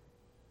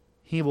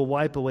 He will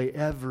wipe away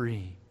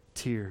every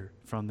tear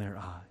from their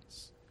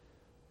eyes.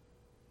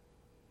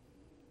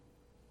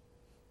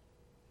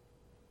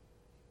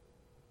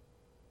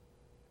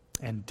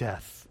 And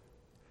death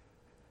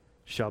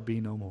shall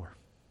be no more.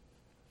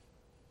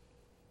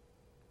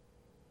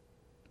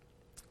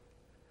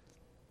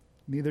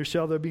 Neither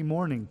shall there be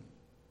mourning,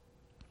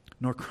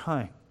 nor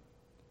crying,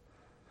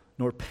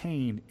 nor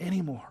pain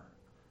anymore,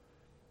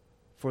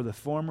 for the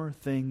former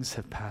things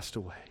have passed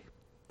away.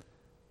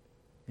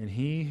 And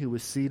He who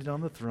was seated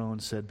on the throne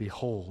said,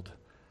 behold,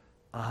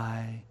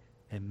 I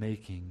am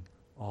making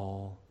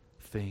all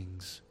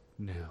things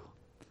new.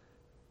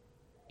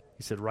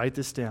 He said, write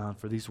this down,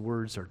 for these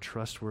words are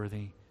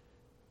trustworthy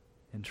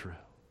and true.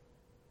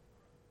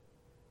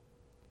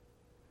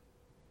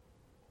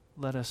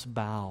 Let us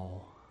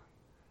bow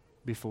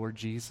before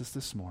Jesus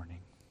this morning,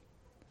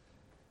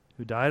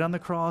 who died on the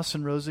cross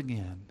and rose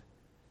again,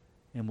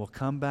 and will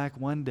come back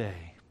one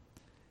day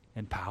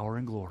in power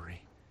and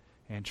glory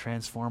and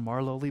transform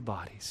our lowly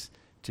bodies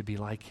to be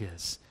like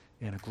His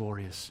in a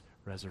glorious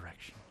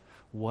resurrection.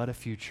 What a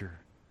future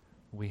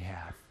we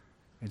have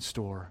in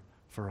store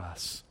for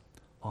us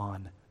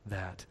on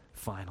that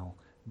final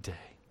day.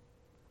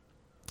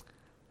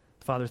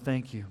 Father,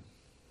 thank You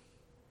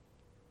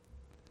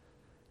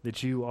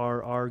that You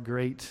are our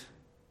great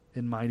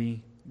and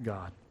mighty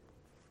God,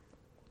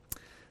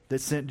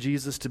 that sent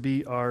Jesus to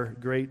be our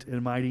great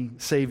and mighty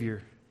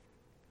Savior.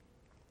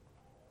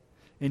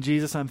 And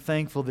Jesus, I'm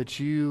thankful that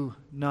You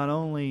not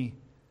only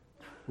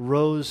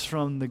rose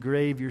from the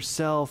grave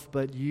Yourself,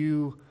 but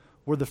You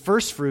We're the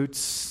first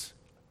fruits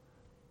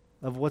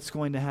of what's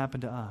going to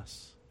happen to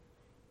us.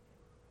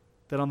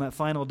 That on that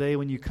final day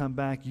when you come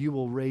back, you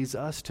will raise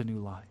us to new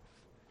life.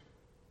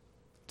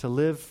 To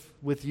live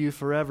with you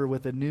forever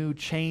with a new,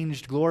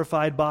 changed,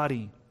 glorified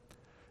body.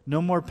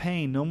 No more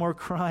pain, no more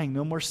crying,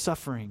 no more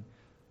suffering,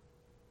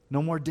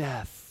 no more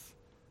death.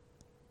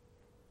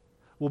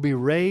 We'll be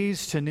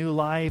raised to new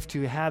life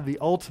to have the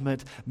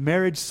ultimate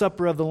marriage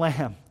supper of the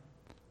Lamb.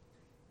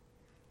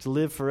 To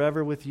live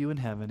forever with you in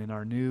heaven in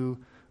our new,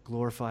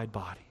 glorified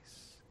bodies.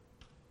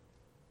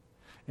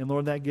 And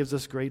Lord, that gives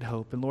us great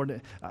hope. And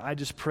Lord, I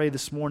just pray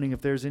this morning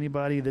if there's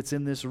anybody that's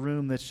in this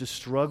room that's just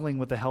struggling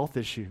with a health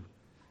issue.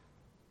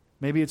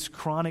 Maybe it's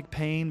chronic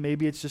pain.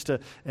 Maybe it's just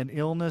an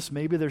illness.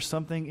 Maybe there's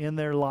something in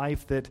their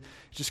life that's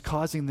just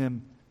causing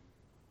them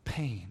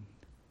pain.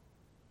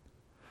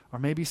 Or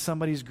maybe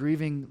somebody's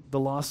grieving the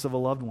loss of a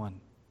loved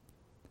one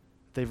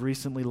they've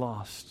recently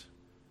lost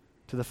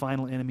to the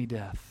final enemy,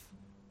 death.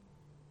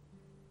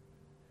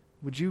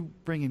 Would you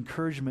bring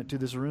encouragement to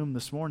this room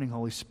this morning,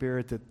 Holy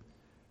Spirit,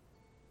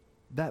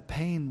 that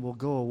pain will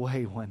go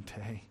away one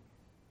day.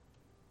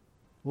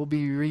 We'll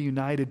be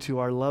reunited to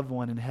our loved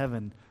one in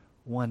heaven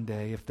one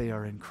day if they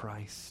are in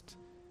Christ.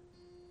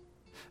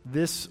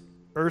 This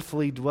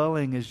earthly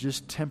dwelling is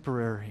just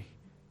temporary.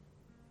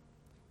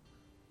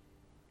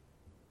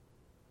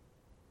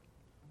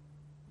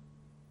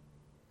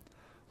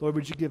 Lord,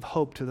 would you give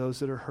hope to those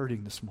that are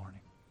hurting this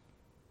morning?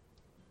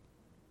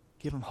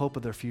 Give them hope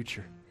of their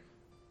future.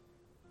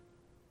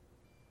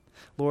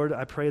 Lord,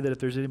 I pray that if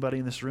there's anybody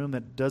in this room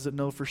that doesn't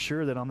know for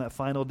sure that on that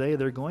final day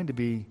they're going to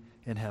be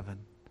in heaven,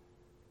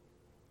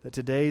 that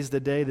today's the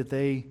day that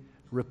they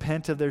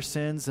repent of their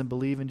sins and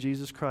believe in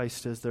Jesus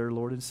Christ as their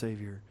Lord and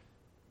Savior.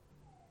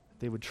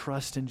 They would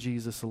trust in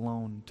Jesus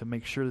alone to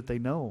make sure that they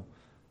know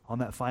on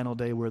that final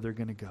day where they're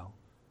going to go.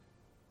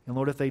 And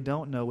Lord, if they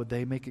don't know, would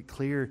they make it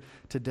clear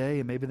today?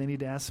 And maybe they need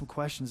to ask some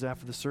questions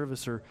after the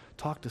service or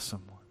talk to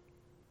someone.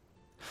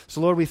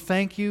 So Lord, we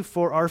thank you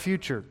for our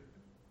future.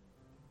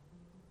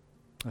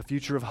 A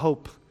future of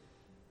hope,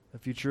 a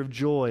future of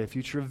joy, a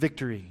future of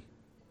victory.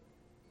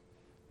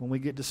 When we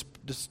get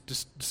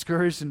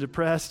discouraged and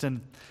depressed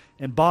and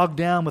bogged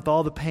down with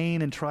all the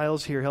pain and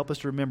trials here, help us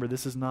to remember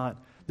this is not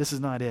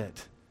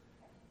it.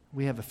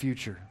 We have a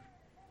future.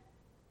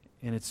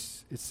 And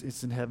it's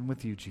in heaven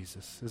with you,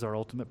 Jesus, is our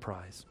ultimate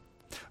prize.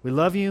 We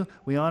love you,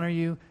 we honor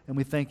you, and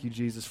we thank you,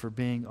 Jesus, for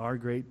being our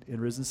great and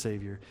risen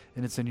Savior.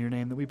 And it's in your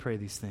name that we pray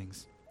these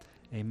things.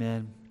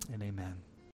 Amen and amen.